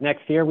revisit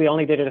next year. We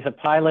only did it as a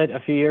pilot a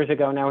few years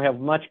ago. Now we have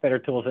much better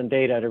tools and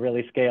data to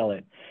really scale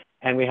it.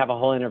 And we have a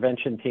whole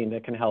intervention team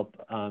that can help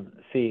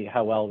see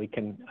how well we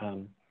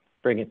can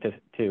bring it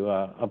to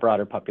a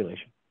broader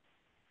population.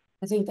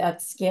 I think that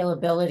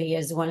scalability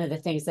is one of the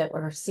things that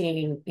we're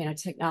seeing, you know,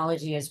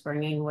 technology is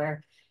bringing,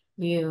 where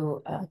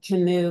you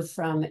can move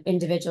from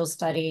individual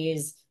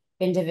studies,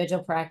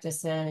 individual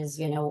practices,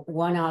 you know,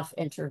 one-off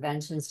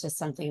interventions to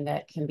something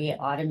that can be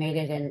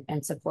automated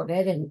and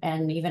supported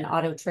and even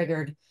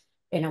auto-triggered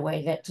in a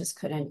way that just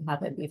couldn't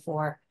happen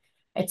before.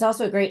 It's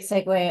also a great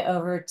segue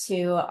over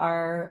to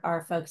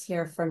our folks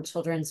here from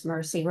Children's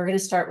Mercy. We're going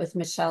to start with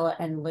Michelle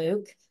and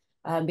Luke,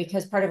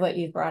 because part of what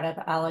you brought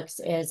up, Alex,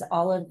 is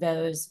all of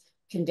those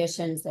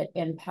conditions that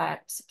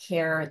impact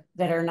care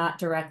that are not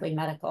directly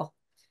medical.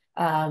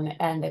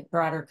 And the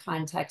broader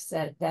context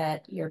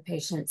that your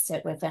patients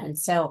sit within.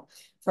 So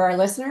for our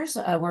listeners,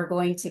 we're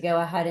going to go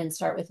ahead and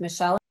start with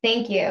Michelle.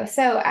 Thank you.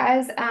 So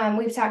as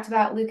we've talked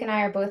about, Luke and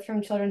I are both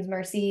from Children's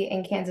Mercy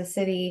in Kansas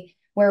City,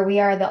 where we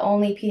are the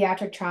only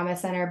pediatric trauma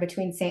center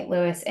between St.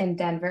 Louis and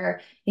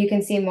Denver. You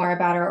can see more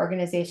about our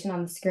organization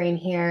on the screen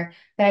here.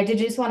 But I did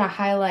just want to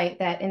highlight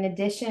that in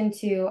addition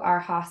to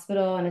our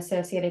hospital and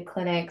associated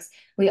clinics,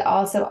 we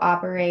also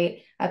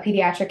operate a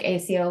pediatric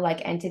ACO-like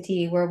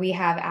entity where we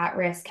have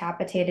at-risk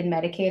capitated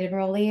Medicaid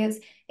enrollees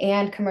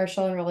and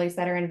commercial enrollees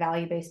that are in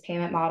value-based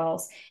payment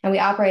models. And we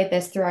operate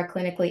this through our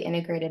clinically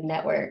integrated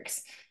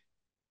networks.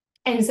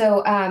 And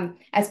so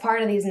as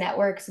part of these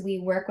networks, we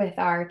work with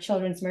our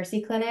Children's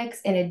Mercy clinics.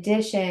 In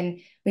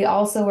addition, we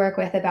also work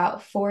with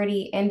about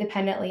 40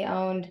 independently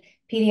owned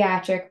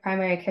pediatric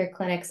primary care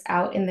clinics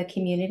out in the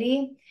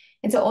community.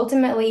 And so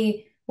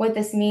ultimately, what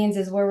this means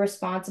is we're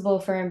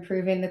responsible for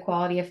improving the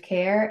quality of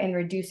care and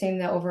reducing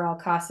the overall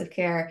cost of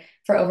care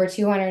for over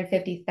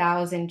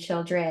 250,000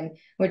 children,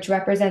 which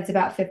represents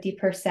about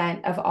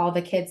 50% of all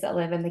the kids that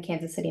live in the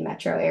Kansas City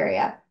metro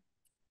area.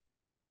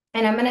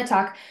 And I'm going to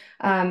talk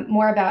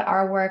more about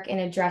our work in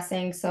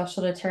addressing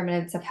social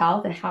determinants of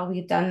health and how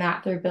we've done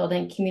that through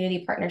building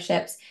community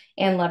partnerships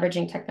and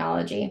leveraging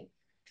technology.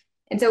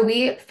 And so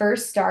we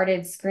first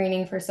started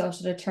screening for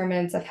social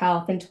determinants of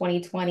health in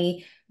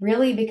 2020,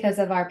 really because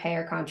of our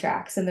payer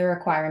contracts and the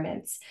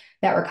requirements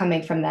that were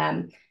coming from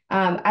them.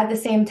 At the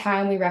same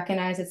time, we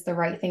recognize it's the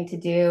right thing to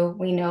do.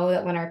 We know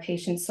that when our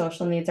patients'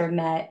 social needs are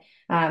met,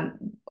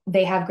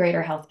 they have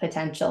greater health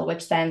potential,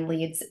 which then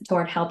leads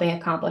toward helping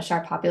accomplish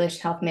our population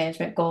health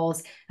management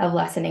goals of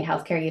lessening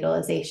healthcare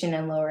utilization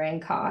and lowering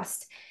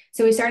cost.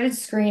 So we started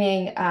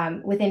screening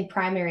within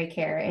primary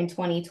care in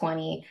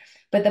 2020.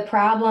 But the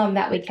problem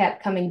that we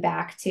kept coming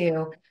back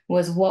to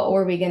was, what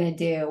were we going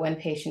to do when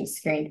patients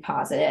screened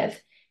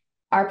positive?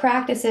 Our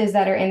practices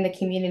that are in the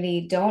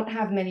community don't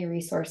have many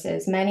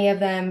resources. Many of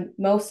them,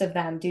 most of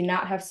them, do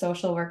not have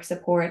social work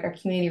support or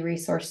community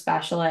resource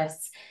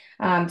specialists.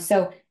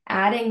 So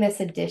adding this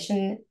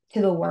addition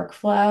to the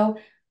workflow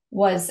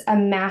was a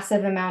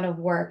massive amount of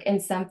work,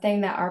 and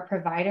something that our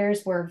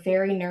providers were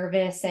very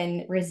nervous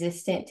and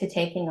resistant to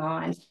taking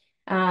on.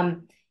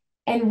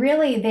 And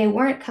really, they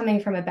weren't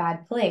coming from a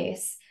bad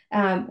place.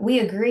 We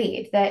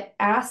agreed that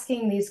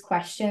asking these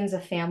questions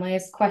of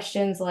families,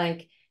 questions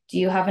like, do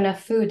you have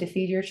enough food to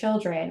feed your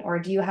children? Or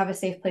do you have a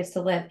safe place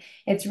to live?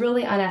 It's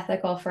really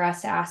unethical for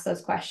us to ask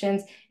those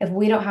questions if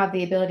we don't have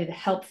the ability to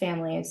help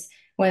families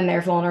when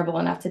they're vulnerable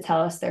enough to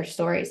tell us their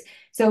stories.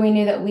 So we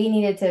knew that we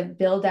needed to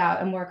build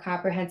out a more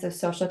comprehensive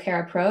social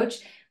care approach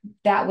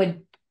that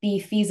would be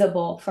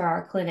feasible for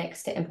our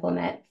clinics to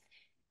implement.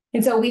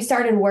 And so we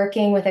started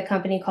working with a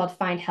company called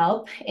Find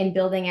Help in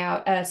building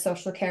out a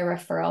social care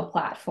referral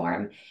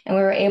platform. And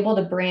we were able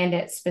to brand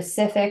it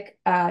specific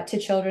to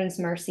Children's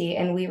Mercy,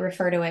 and we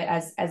refer to it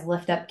as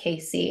Lift Up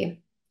KC.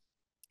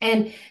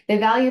 And the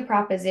value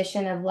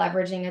proposition of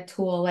leveraging a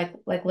tool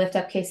like Lift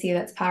Up KC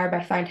that's powered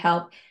by Find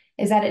Help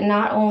is that it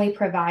not only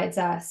provides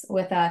us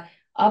with a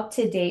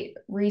up-to-date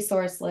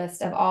resource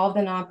list of all of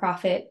the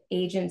nonprofit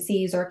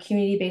agencies or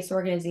community-based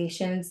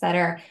organizations that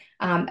are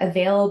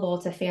available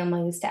to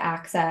families to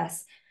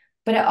access,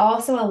 but it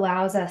also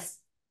allows us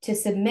to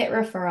submit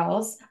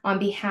referrals on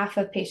behalf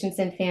of patients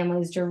and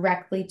families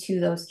directly to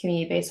those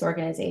community-based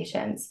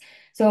organizations.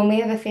 So when we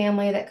have a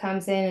family that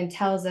comes in and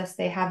tells us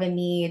they have a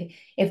need,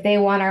 if they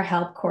want our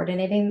help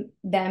coordinating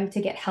them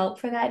to get help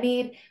for that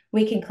need,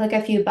 we can click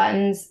a few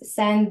buttons,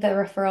 send the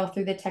referral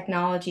through the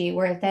technology,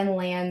 where it then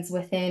lands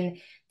within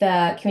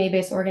the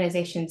community-based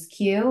organization's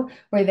queue,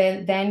 where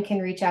they then can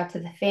reach out to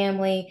the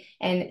family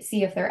and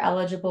see if they're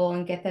eligible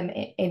and get them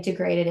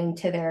integrated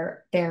into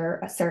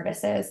their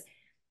services.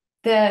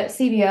 The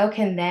CBO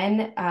can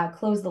then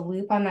close the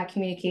loop on that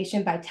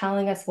communication by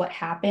telling us what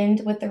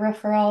happened with the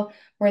referral.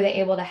 Were they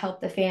able to help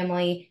the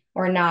family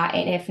or not?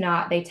 And if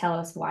not, they tell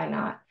us why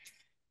not.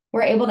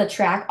 We're able to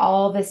track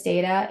all of this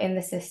data in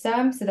the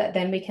system so that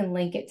then we can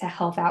link it to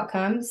health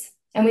outcomes.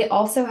 And we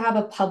also have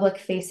a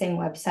public-facing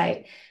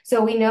website.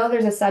 So we know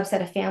there's a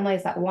subset of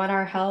families that want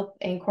our help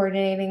in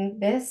coordinating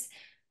this,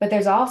 but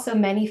there's also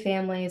many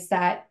families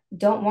that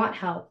don't want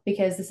help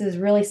because this is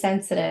really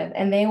sensitive,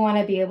 and they want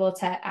to be able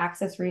to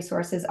access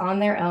resources on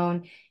their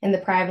own in the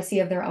privacy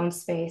of their own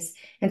space.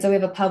 And so we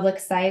have a public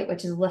site,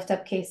 which is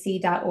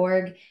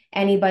liftupkc.org.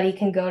 Anybody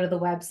can go to the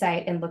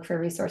website and look for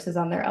resources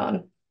on their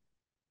own.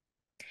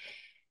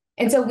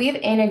 And so we've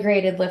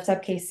integrated Lift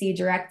Up KC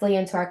directly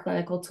into our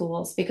clinical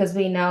tools, because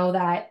we know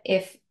that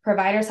if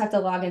providers have to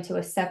log into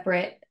a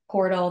separate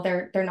portal,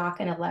 they're not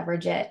going to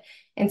leverage it.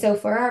 And so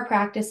for our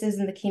practices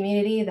in the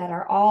community that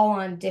are all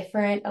on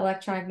different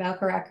electronic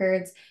medical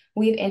records,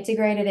 we've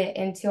integrated it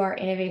into our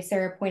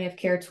Innovacer point of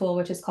care tool,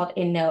 which is called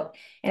InNote.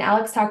 And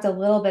Alex talked a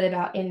little bit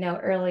about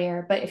InNote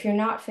earlier, but if you're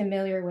not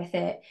familiar with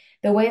it,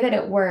 the way that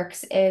it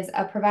works is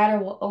a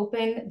provider will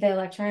open the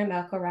electronic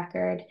medical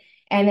record,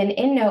 and then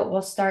InNote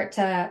will start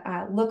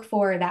to look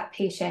for that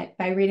patient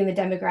by reading the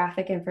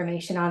demographic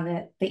information on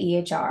the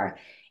EHR.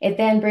 It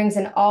then brings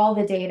in all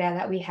the data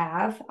that we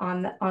have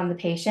on the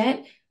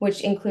patient,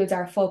 which includes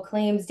our full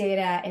claims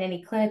data and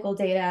any clinical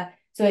data.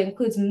 So it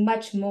includes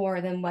much more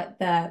than what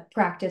the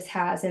practice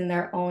has in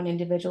their own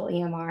individual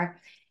EMR.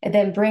 It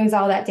then brings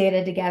all that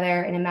data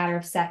together in a matter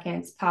of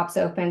seconds, pops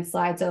open,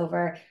 slides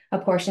over a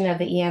portion of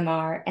the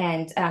EMR,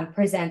 and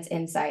presents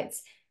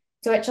insights.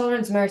 So at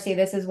Children's Mercy,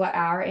 this is what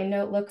our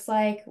InNote looks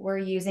like. We're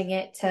using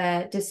it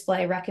to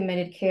display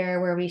recommended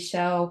care, where we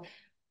show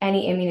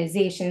any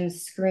immunizations,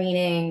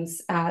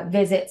 screenings,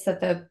 visits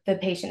that the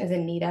patient is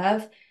in need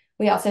of.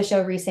 We also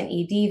show recent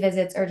ED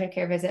visits, urgent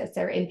care visits,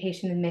 or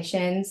inpatient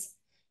admissions,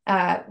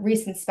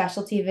 recent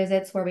specialty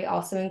visits, where we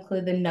also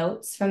include the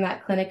notes from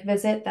that clinic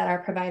visit that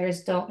our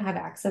providers don't have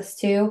access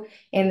to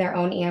in their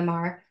own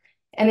EMR.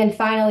 And then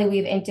finally,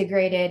 we've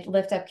integrated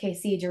Lift Up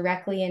KC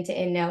directly into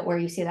InNote, where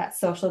you see that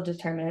social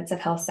determinants of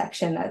health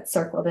section that's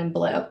circled in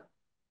blue.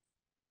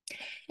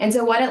 And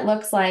so what it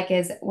looks like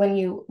is when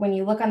you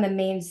look on the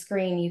main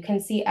screen, you can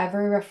see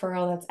every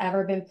referral that's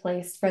ever been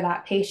placed for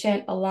that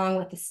patient, along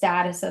with the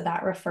status of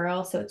that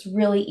referral. So it's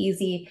really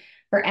easy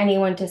for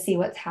anyone to see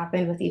what's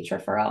happened with each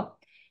referral.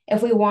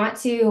 If we want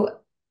to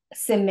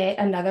submit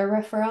another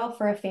referral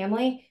for a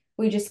family,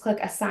 we just click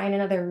Assign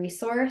Another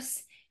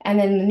Resource. And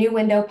then the new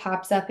window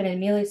pops up and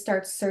immediately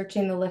starts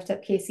searching the Lift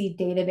Up KC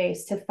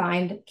database to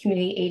find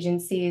community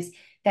agencies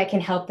that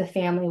can help the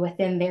family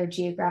within their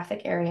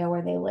geographic area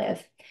where they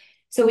live.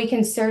 So we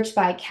can search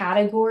by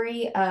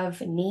category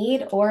of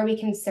need, or we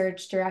can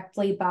search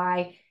directly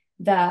by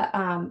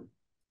the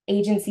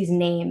agency's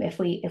name if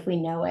we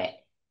know it.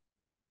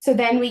 So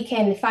then we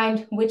can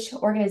find which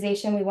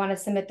organization we want to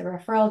submit the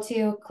referral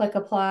to, click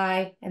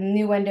apply, and a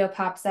new window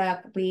pops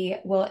up. We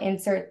will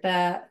insert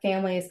the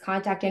family's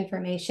contact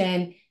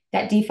information,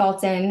 that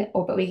defaults in,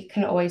 but we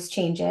can always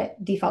change it,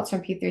 defaults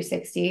from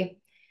P360.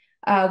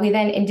 We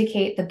then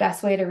indicate the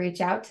best way to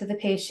reach out to the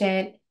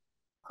patient,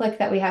 click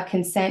that we have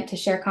consent to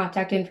share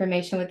contact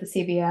information with the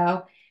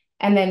CBO,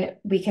 and then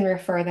we can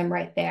refer them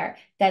right there.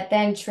 That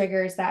then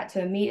triggers that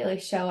to immediately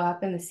show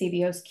up in the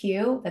CBO's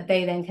queue that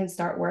they then can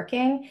start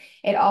working.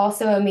 It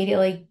also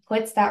immediately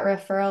puts that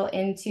referral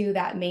into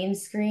that main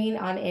screen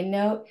on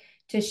EndNote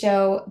to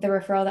show the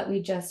referral that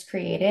we just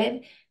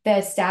created.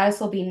 The status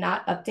will be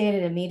not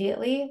updated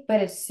immediately,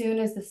 but as soon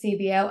as the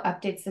CBO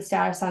updates the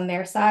status on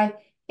their side,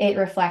 it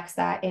reflects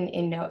that in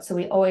EndNote. So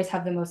we always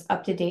have the most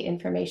up-to-date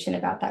information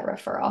about that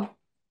referral.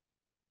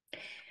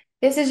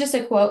 This is just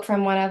a quote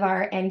from one of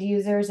our end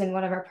users in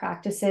one of our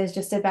practices,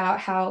 just about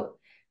how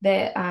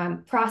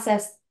the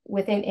process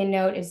within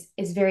EndNote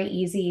is very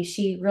easy.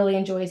 She really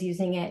enjoys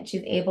using it.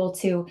 She's able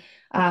to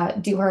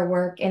do her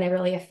work in a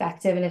really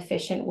effective and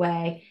efficient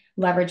way,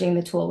 leveraging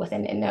the tool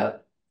within EndNote.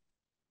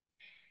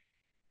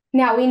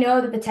 Now, we know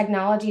that the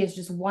technology is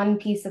just one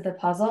piece of the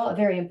puzzle, a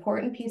very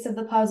important piece of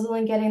the puzzle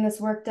in getting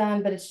this work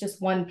done, but it's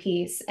just one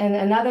piece. And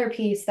another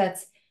piece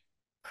that's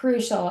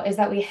crucial is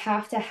that we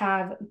have to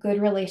have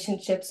good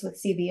relationships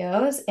with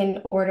CBOs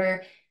in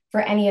order for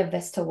any of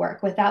this to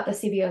work. Without the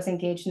CBOs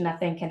engaged,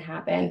 nothing can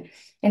happen.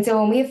 And so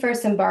when we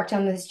first embarked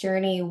on this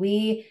journey,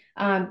 we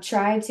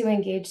tried to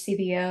engage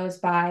CBOs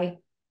by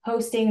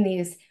hosting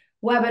these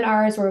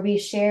webinars where we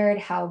shared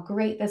how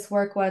great this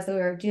work was that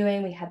we were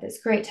doing. We had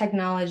this great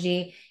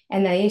technology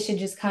and they should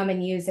just come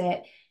and use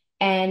it.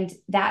 And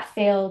that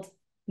failed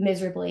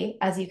miserably,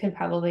 as you can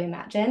probably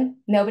imagine.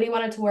 Nobody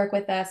wanted to work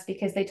with us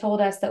because they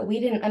told us that we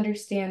didn't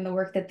understand the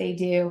work that they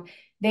do.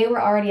 They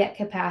were already at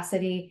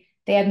capacity.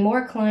 They had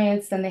more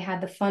clients than they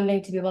had the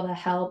funding to be able to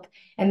help.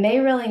 And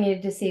they really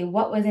needed to see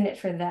what was in it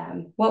for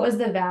them. What was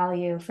the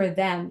value for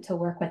them to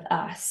work with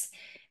us?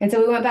 And so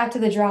we went back to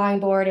the drawing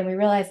board and we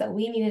realized that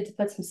we needed to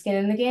put some skin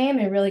in the game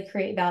and really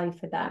create value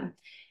for them.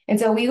 And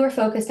so we were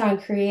focused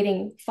on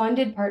creating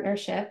funded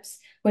partnerships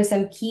with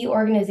some key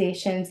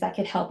organizations that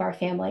could help our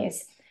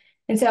families.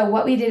 And so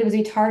what we did was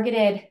we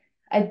targeted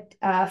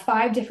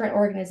 5 different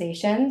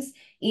organizations.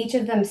 Each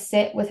of them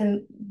sit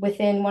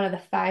within one of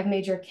the 5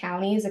 major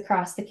counties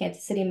across the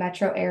Kansas City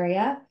metro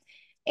area.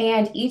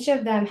 And each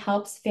of them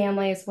helps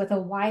families with a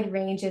wide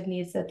range of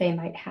needs that they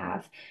might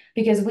have.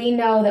 Because we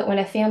know that when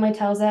a family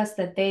tells us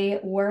that they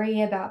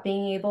worry about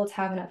being able to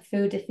have enough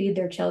food to feed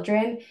their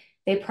children,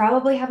 they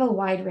probably have a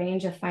wide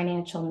range of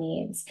financial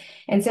needs.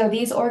 And so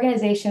these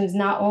organizations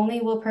not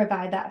only will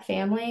provide that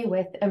family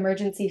with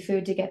emergency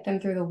food to get them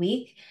through the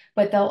week,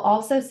 but they'll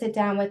also sit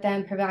down with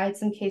them, provide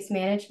some case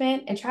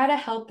management, and try to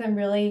help them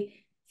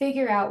really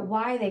figure out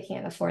why they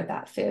can't afford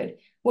that food.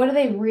 What do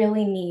they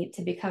really need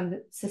to become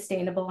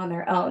sustainable on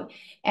their own?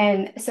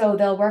 And so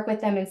they'll work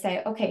with them and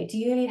say, okay, do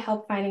you need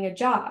help finding a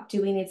job?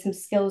 Do we need some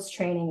skills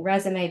training,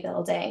 resume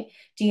building?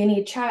 Do you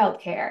need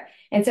childcare?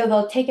 And so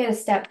they'll take it a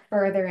step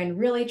further and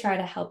really try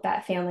to help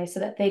that family so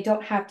that they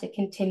don't have to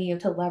continue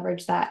to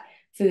leverage that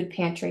food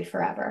pantry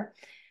forever.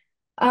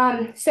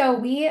 So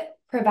we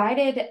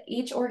provided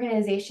each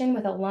organization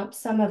with a lump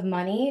sum of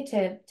money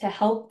to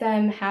help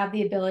them have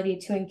the ability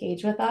to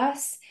engage with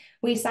us.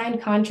 We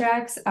signed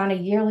contracts on a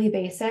yearly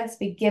basis.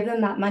 We give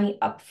them that money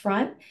up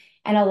front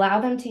and allow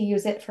them to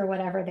use it for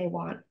whatever they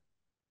want.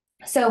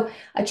 So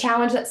a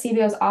challenge that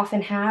CBOs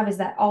often have is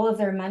that all of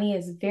their money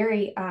is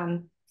very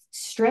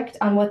strict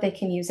on what they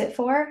can use it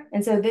for.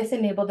 And so this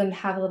enabled them to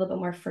have a little bit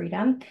more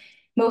freedom.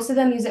 Most of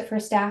them use it for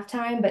staff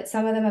time, but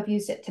some of them have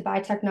used it to buy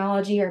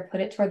technology or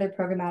put it toward their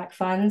programmatic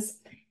funds.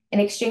 In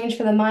exchange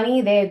for the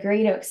money, they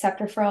agree to accept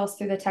referrals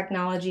through the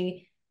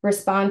technology,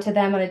 respond to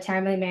them in a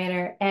timely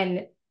manner,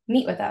 and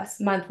meet with us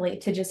monthly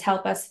to just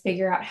help us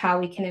figure out how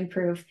we can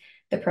improve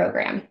the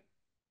program.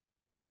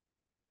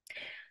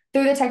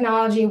 Through the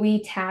technology,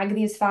 we tag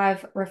these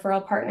 5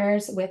 referral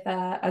partners with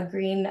a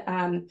green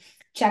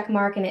check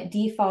mark, and it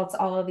defaults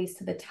all of these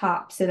to the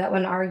top so that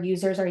when our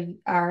users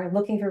are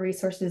looking for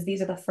resources,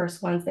 these are the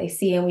first ones they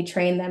see, and we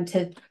train them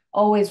to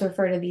always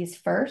refer to these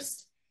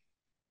first.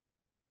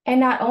 And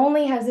not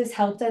only has this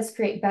helped us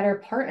create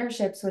better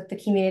partnerships with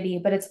the community,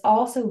 but it's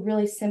also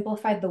really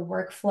simplified the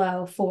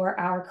workflow for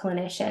our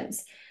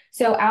clinicians.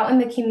 So out in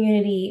the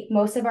community,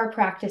 most of our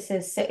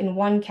practices sit in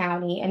one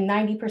county and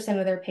 90%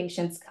 of their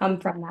patients come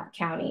from that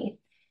county.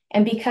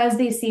 And because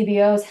these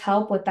CBOs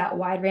help with that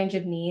wide range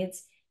of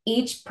needs,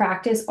 each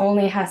practice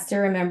only has to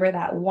remember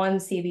that one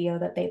CBO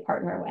that they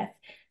partner with.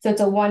 So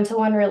it's a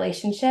one-to-one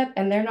relationship,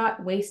 and they're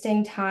not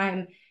wasting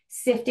time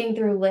sifting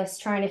through lists,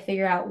 trying to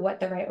figure out what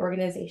the right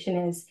organization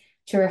is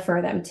to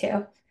refer them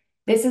to.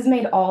 This has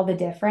made all the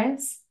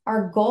difference.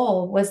 Our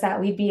goal was that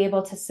we'd be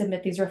able to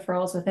submit these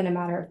referrals within a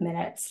matter of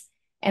minutes.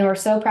 And we're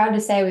so proud to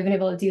say we've been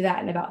able to do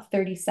that in about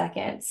 30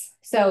 seconds.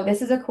 So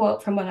this is a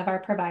quote from one of our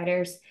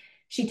providers.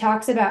 She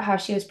talks about how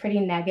she was pretty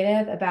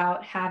negative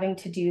about having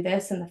to do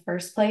this in the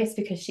first place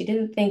because she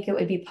didn't think it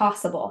would be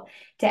possible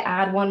to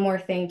add one more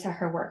thing to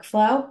her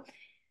workflow.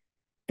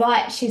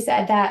 But she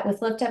said that with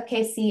LiftUp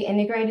KC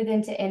integrated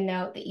into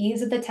EndNote, the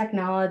ease of the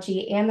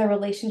technology and the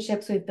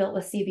relationships we've built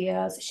with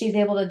CBOs, she's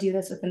able to do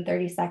this within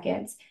 30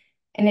 seconds.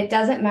 And it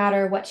doesn't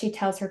matter what she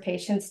tells her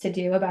patients to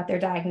do about their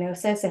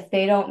diagnosis if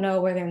they don't know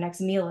where their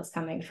next meal is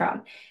coming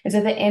from. And so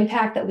the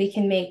impact that we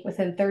can make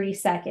within 30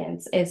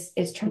 seconds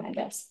is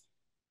tremendous.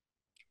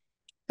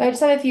 So I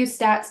just have a few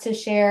stats to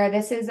share.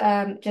 This is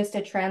just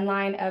a trend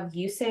line of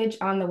usage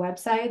on the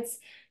websites.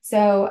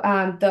 So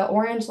the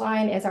orange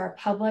line is our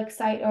public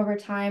site over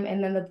time,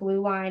 and then the blue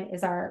line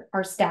is our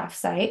staff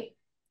site.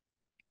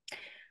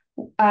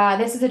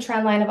 This is a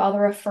trend line of all the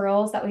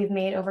referrals that we've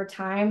made over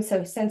time.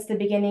 So since the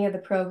beginning of the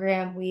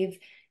program, we've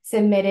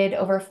submitted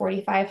over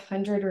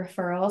 4,500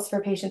 referrals for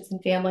patients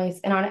and families.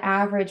 And on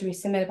average, we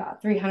submit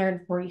about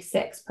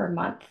 346 per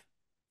month.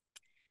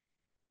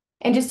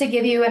 And just to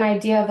give you an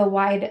idea of the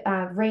wide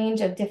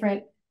range of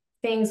different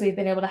things we've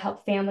been able to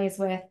help families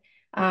with,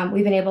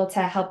 we've been able to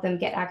help them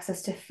get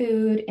access to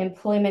food,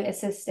 employment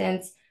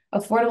assistance,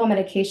 affordable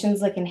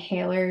medications like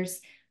inhalers,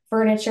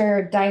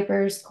 furniture,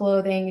 diapers,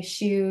 clothing,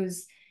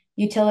 shoes,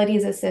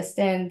 utilities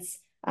assistance,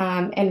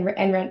 and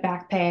rent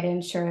back pay to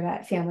ensure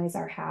that families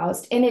are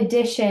housed, in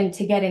addition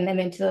to getting them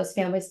into those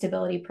family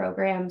stability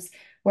programs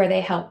where they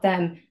help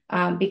them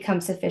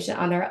become sufficient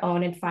on their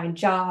own and find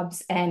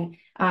jobs and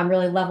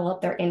really level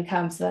up their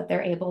income so that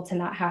they're able to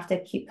not have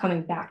to keep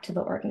coming back to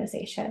the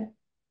organization.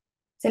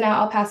 So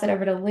now I'll pass it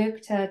over to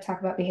Luke to talk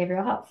about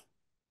behavioral health.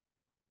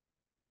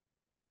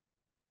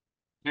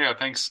 Yeah,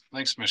 thanks,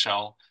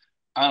 Michelle.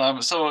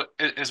 So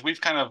as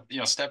we've kind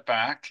of stepped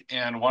back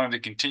and wanted to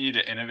continue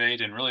to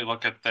innovate and really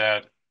look at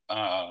that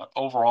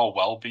overall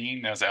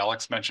well-being, as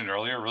Alex mentioned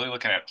earlier, really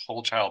looking at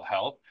whole child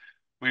health,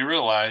 we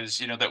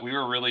realized that we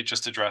were really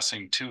just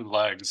addressing two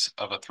legs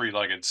of a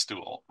three-legged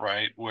stool,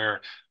 right? Where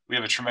we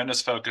have a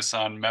tremendous focus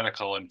on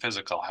medical and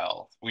physical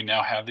health. We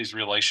now have these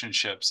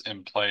relationships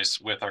in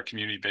place with our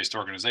community-based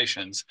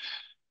organizations.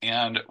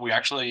 And we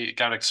actually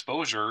got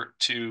exposure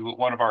to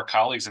one of our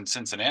colleagues in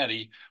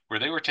Cincinnati, where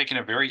they were taking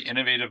a very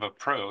innovative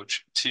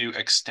approach to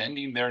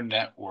extending their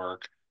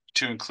network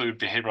to include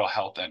behavioral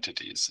health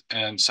entities.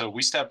 And so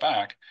we stepped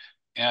back,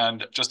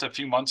 and just a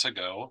few months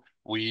ago,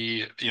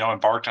 we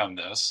embarked on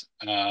this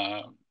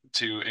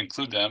to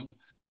include them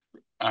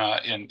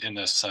in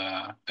this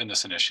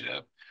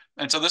initiative.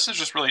 And so this is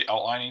just really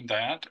outlining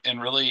that,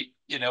 and really,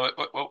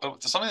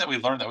 something that we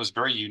learned that was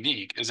very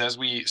unique is as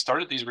we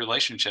started these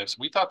relationships,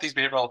 we thought these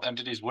behavioral health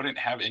entities wouldn't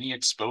have any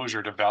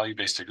exposure to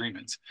value-based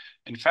agreements.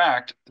 In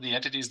fact, the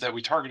entities that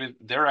we targeted,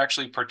 they're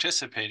actually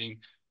participating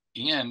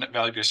in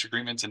value-based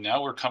agreements, and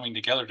now we're coming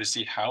together to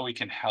see how we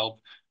can help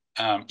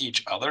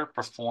each other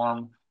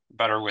perform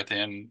better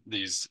within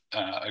these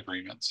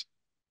agreements.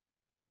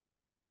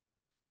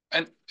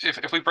 And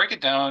if we break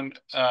it down,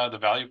 the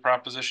value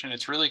proposition,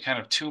 it's really kind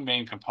of two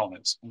main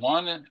components.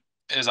 One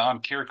is on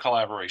peer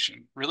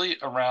collaboration, really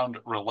around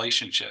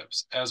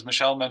relationships. As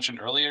Michelle mentioned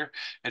earlier,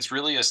 it's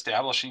really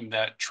establishing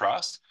that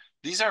trust.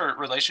 These are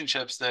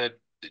relationships that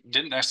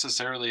didn't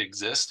necessarily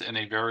exist in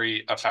a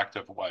very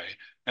effective way.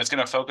 And it's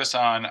going to focus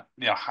on,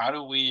 how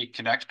do we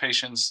connect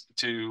patients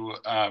to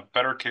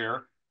better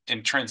care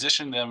and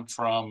transition them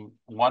from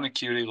one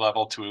acuity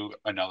level to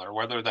another,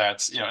 whether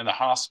that's in the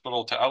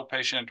hospital to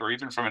outpatient, or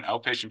even from an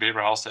outpatient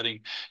behavioral health setting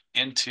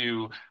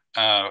into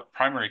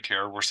primary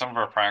care, where some of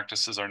our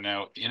practices are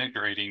now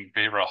integrating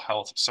behavioral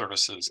health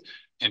services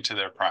into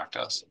their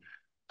practice.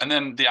 And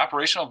then the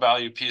operational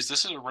value piece,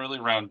 this is really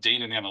around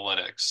data and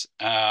analytics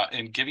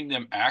and giving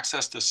them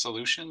access to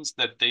solutions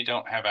that they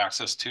don't have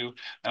access to.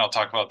 And I'll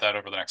talk about that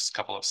over the next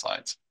couple of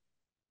slides.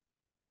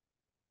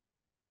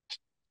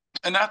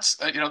 And that's,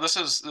 this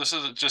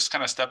is just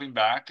kind of stepping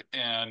back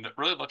and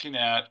really looking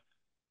at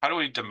how do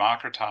we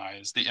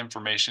democratize the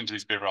information to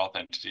these behavioral health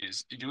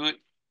entities.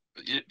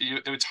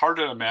 It's hard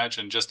to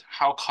imagine just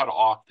how cut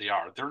off they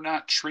are. They're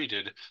not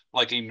treated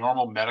like a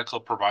normal medical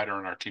provider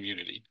in our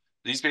community.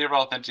 These behavioral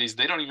health entities,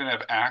 they don't even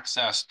have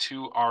access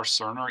to our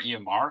Cerner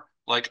EMR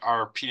like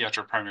our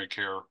pediatric primary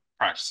care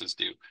practices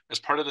do. As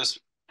part of this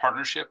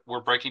partnership,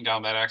 we're breaking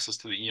down that access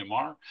to the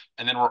EMR,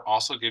 and then we're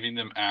also giving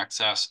them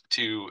access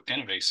to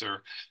Innovacer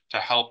to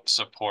help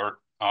support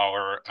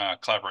our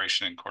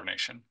collaboration and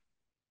coordination.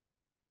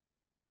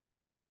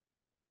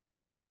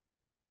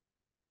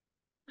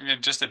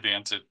 And just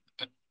advance it.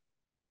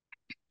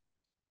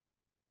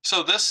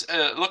 So this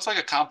looks like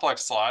a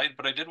complex slide,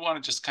 but I did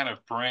want to just kind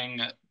of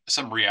bring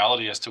some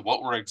reality as to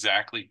what we're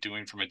exactly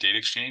doing from a data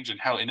exchange and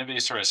how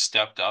Innovacer has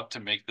stepped up to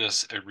make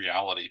this a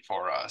reality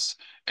for us.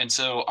 And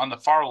so on the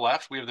far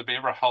left, we have the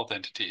behavioral health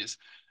entities.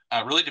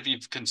 Really, to be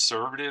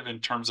conservative in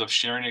terms of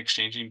sharing and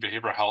exchanging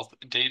behavioral health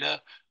data,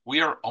 we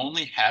are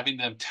only having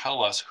them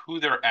tell us who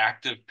their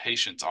active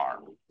patients are,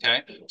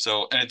 okay?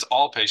 So, and it's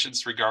all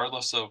patients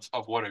regardless of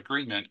what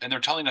agreement, and they're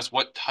telling us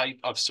what type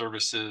of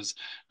services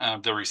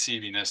they're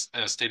receiving as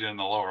stated in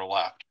the lower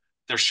left.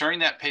 They're sharing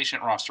that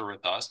patient roster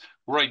with us.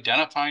 We're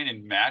identifying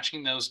and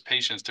matching those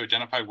patients to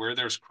identify where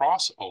there's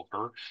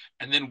crossover,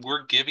 and then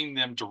we're giving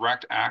them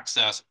direct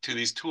access to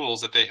these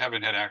tools that they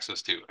haven't had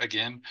access to.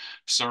 Again,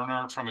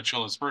 Cerner from a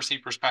Children's Mercy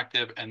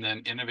perspective, and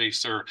then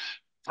Innovacer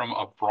from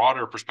a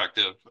broader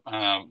perspective,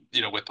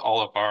 with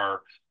all of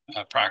our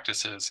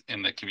practices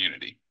in the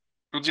community.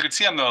 As you can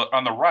see on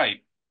the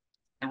right,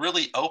 it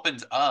really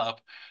opens up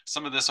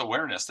some of this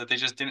awareness that they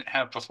just didn't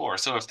have before.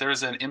 So if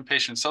there's an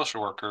inpatient social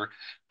worker,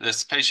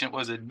 this patient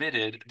was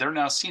admitted, they're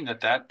now seeing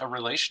that a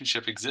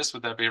relationship exists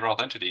with that behavioral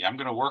health entity. I'm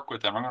going to work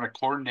with them. I'm going to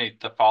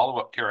coordinate the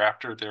follow-up care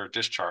after their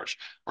discharge.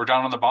 Or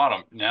down on the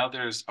bottom, now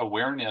there's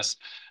awareness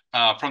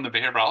from the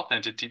behavioral health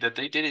entity that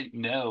they didn't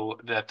know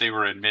that they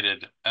were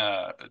admitted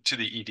to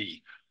the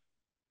ED.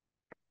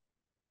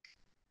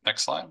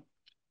 Next slide.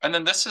 And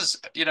then this is,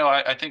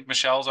 I think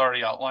Michelle's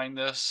already outlined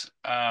this,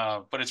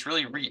 but it's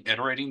really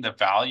reiterating the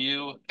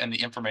value and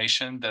the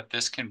information that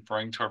this can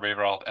bring to our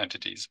behavioral health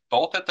entities,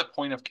 both at the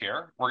point of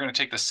care. We're going to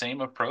take the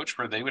same approach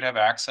where they would have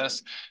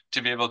access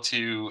to be able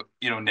to,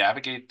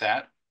 navigate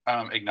that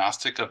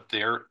agnostic of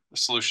their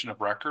solution of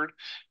record,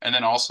 and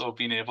then also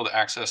being able to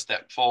access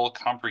that full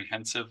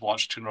comprehensive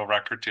longitudinal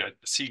record to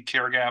see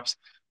care gaps.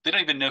 They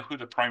don't even know who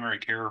the primary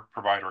care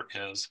provider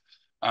is,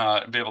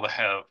 and be able to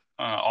have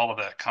all of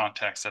that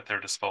context at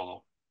their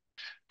disposal.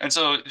 And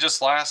so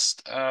just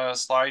last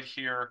slide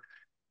here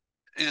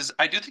is,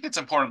 I do think it's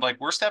important,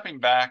 like we're stepping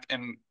back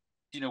and,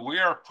 we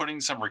are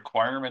putting some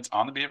requirements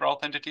on the behavioral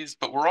health entities,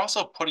 but we're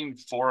also putting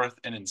forth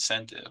an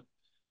incentive.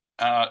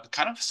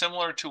 Kind of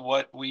similar to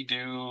what we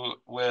do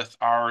with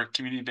our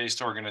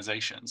community-based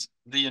organizations.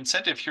 The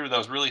incentive here, though,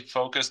 is really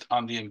focused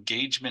on the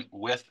engagement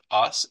with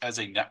us as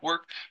a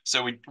network.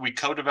 So we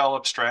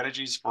co-develop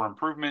strategies for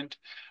improvement.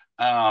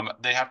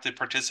 They have to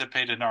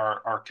participate in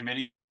our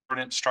committee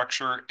governance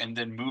structure and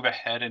then move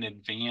ahead and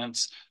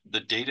advance the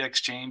data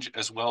exchange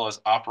as well as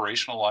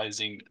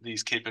operationalizing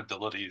these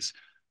capabilities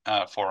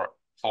for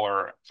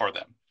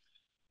them.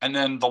 And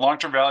then the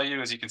long-term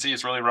value, as you can see,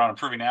 is really around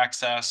improving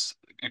access,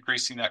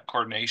 increasing that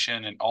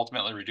coordination, and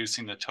ultimately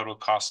reducing the total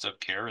cost of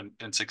care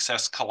and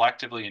success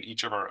collectively in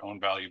each of our own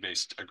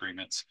value-based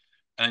agreements.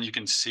 And then you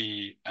can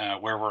see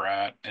where we're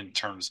at in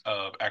terms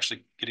of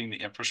actually getting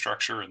the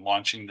infrastructure and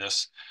launching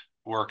this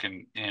work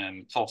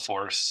in full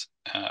force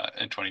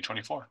in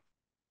 2024.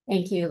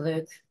 Thank you,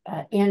 Luke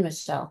and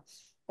Michelle.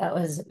 That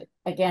was,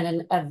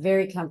 again, a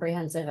very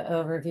comprehensive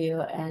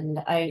overview, and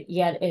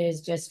yet it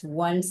is just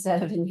one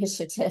set of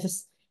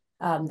initiatives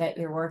that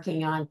you're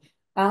working on.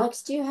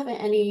 Alex, do you have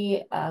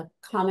any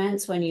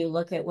comments when you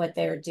look at what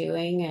they're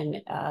doing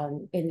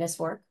and in this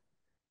work?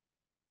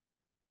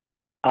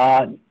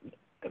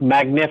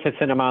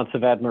 Magnificent amounts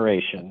of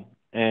admiration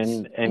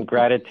and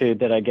gratitude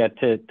that I get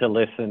to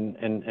listen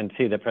and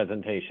see the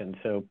presentation.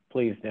 So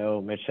please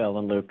know, Michelle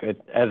and Luke,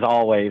 as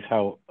always,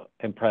 how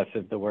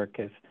impressive the work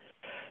is.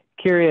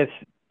 Curious,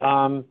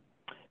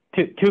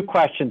 two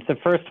questions. The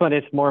first one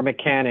is more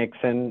mechanics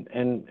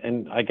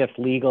and I guess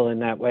legal in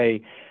that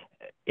way.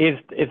 Is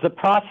the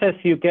process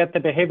you get the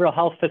behavioral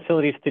health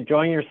facilities to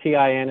join your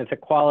CIN as a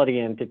quality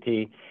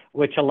entity,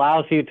 which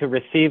allows you to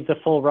receive the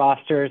full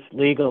rosters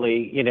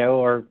legally,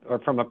 or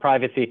from a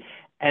privacy,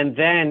 and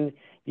then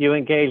you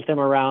engage them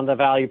around the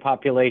value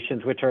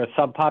populations, which are a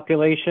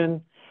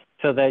subpopulation,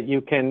 so that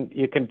you can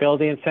build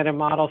the incentive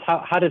models?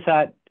 How does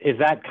that, is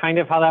that kind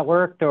of how that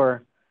worked,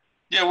 or?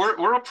 Yeah,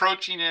 we're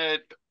approaching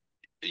it.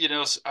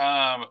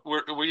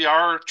 We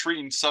are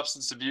treating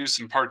substance abuse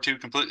in part 2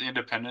 completely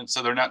independent,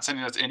 so they're not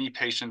sending us any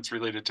patients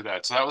related to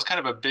that. So that was kind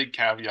of a big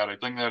caveat. I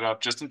bring that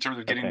up just in terms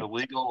of getting the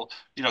legal,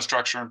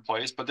 structure in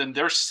place. But then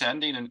their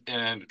sending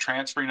and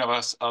transferring of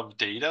us of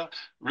data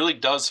really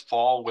does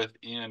fall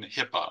within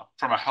HIPAA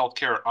from a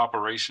healthcare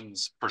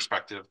operations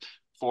perspective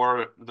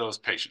for those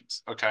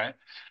patients. Okay, and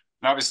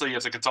obviously you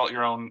have to consult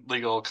your own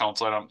legal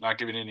counsel. I'm not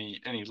giving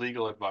any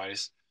legal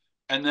advice.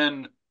 And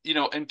then,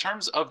 in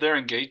terms of their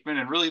engagement,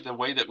 and really the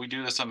way that we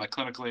do this on the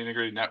clinically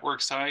integrated network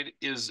side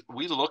is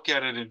we look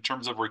at it in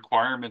terms of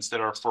requirements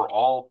that are for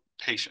all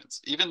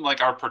patients. Even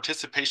like our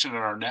participation in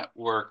our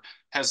network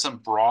has some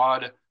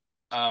broad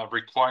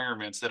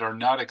requirements that are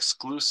not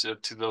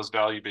exclusive to those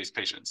value-based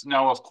patients.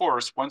 Now, of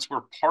course, once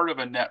we're part of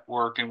a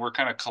network and we're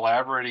kind of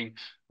collaborating,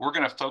 we're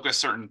going to focus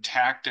certain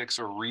tactics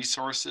or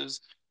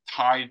resources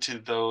tied to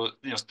those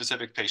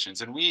specific patients.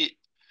 And we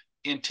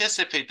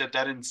anticipate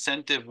that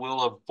incentive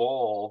will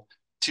evolve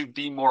to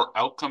be more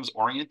outcomes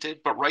oriented.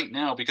 But right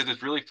now, because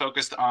it's really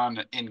focused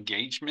on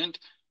engagement,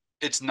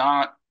 it's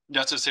not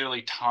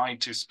necessarily tied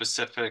to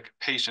specific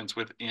patients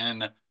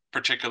within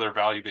particular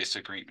value-based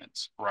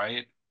agreements,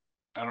 right?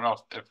 I don't know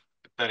if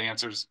that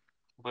answers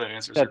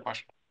your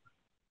question.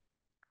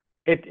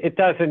 It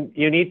doesn't.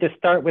 You need to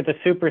start with a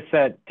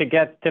superset to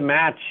get to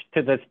match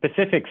to the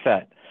specific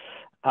set.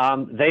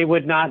 They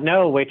would not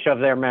know which of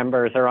their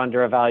members are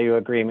under a value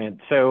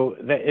agreement. So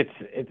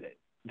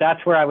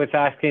that's where I was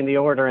asking the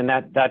order, and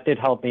that did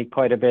help me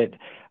quite a bit.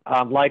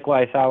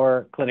 Likewise,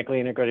 our clinically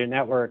integrated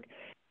network,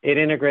 it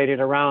integrated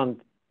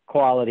around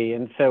quality.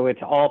 And so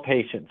it's all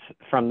patients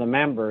from the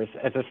members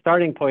as a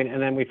starting point,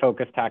 and then we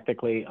focus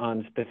tactically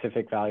on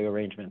specific value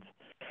arrangements.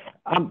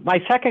 My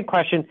second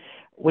question,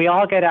 we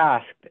all get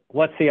asked,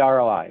 what's the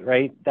ROI,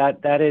 right?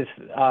 That is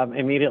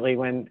immediately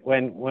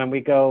when we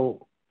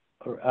go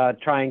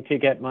trying to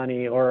get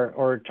money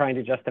or trying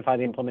to justify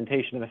the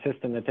implementation of a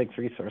system that takes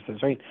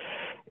resources, right?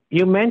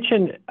 You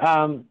mentioned,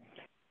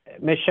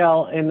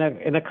 Michelle, in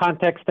the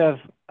context of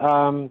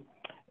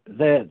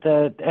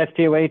the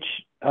SDOH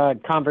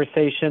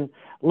conversation,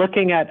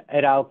 looking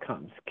at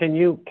outcomes. Can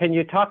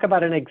you talk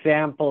about an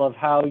example of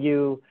how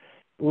you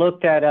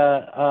looked at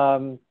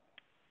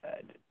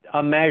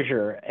a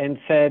measure and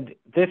said,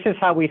 this is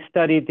how we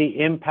studied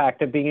the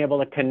impact of being able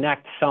to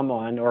connect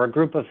someone or a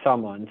group of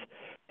someone's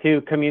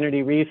to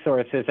community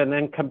resources, and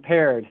then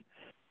compared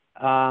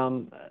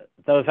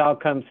those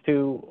outcomes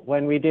to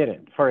when we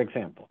didn't, for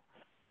example?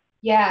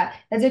 Yeah,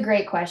 that's a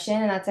great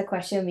question. And that's a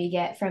question we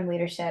get from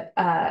leadership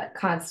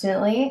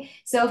constantly.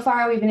 So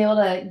far, we've been able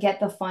to get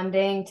the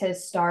funding to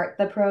start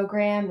the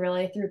program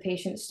really through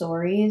patient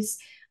stories.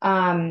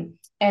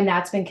 And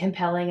that's been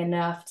compelling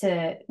enough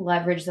to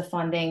leverage the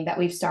funding that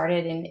we've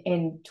started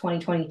in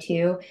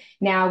 2022.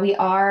 Now we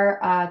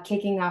are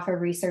kicking off a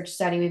research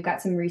study. We've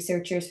got some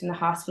researchers from the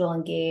hospital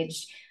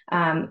engaged,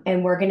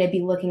 and we're going to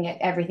be looking at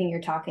everything you're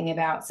talking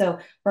about. So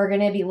we're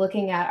going to be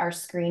looking at our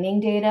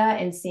screening data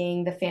and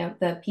seeing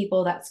the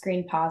people that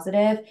screened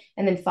positive,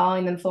 and then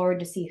following them forward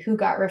to see who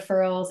got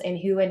referrals and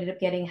who ended up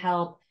getting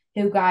help,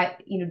 who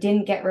got,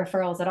 didn't get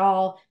referrals at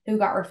all, who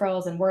got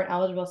referrals and weren't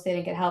eligible, so they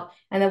didn't get help.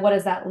 And then what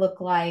does that look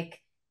like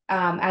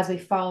as we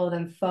follow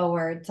them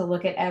forward, to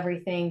look at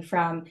everything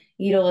from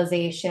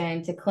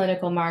utilization to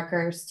clinical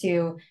markers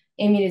to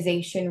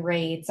immunization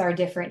rates, our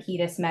different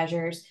HEDIS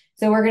measures.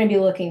 So we're going to be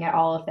looking at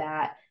all of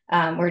that.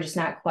 We're just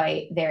not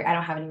quite there. I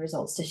don't have any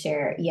results to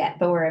share yet,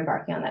 but we're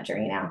embarking on that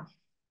journey now.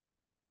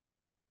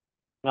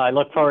 Well, I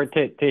look forward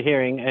to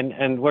hearing,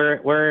 and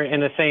we're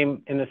in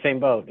the same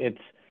boat.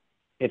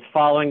 It's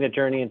following the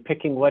journey and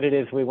picking what it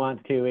is we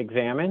want to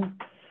examine,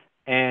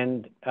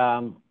 and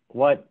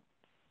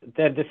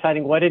then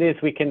deciding what it is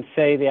we can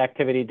say the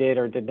activity did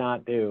or did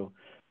not do.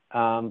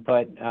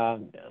 But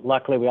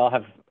luckily, we all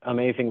have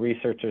amazing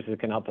researchers who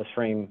can help us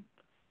frame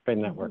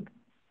that work.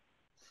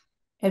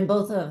 And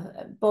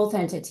both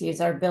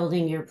entities are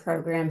building your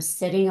program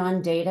sitting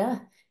on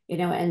data,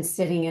 and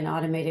sitting in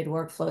automated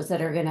workflows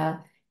that are going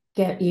to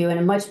get you in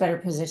a much better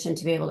position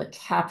to be able to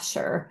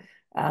capture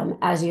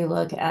as you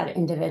look at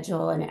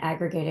individual and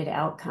aggregated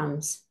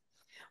outcomes.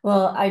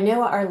 Well, I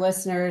know our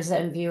listeners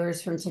and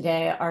viewers from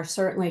today are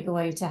certainly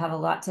going to have a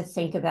lot to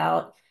think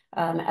about.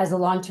 As a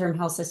long-term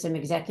health system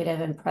executive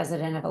and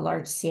president of a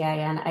large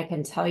CIN, I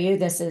can tell you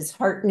this is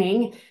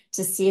heartening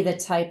to see the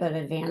type of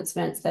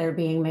advancements that are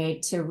being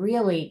made to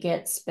really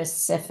get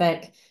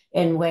specific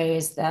in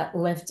ways that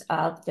lift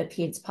up the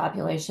PEDS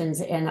populations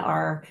in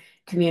our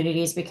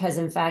communities. Because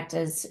in fact,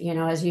 as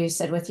you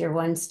said with your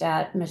one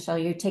stat, Michelle,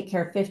 you take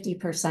care of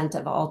 50%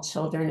 of all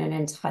children in an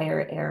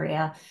entire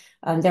area.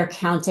 They're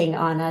counting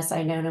on us.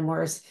 I know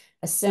Nemours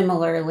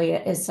similarly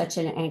is such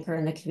an anchor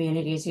in the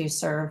communities you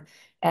serve.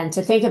 And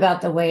to think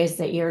about the ways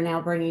that you're now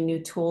bringing new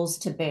tools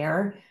to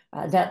bear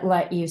that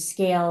let you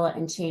scale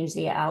and change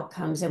the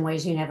outcomes in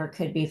ways you never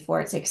could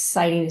before. It's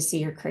exciting to see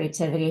your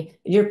creativity,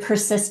 your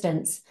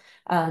persistence,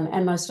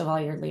 and most of all,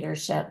 your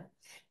leadership.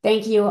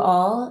 Thank you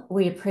all.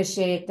 We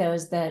appreciate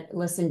those that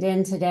listened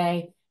in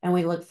today, and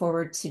we look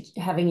forward to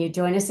having you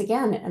join us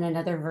again in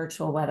another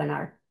virtual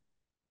webinar.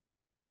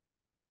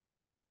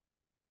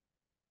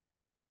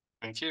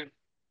 Thank you.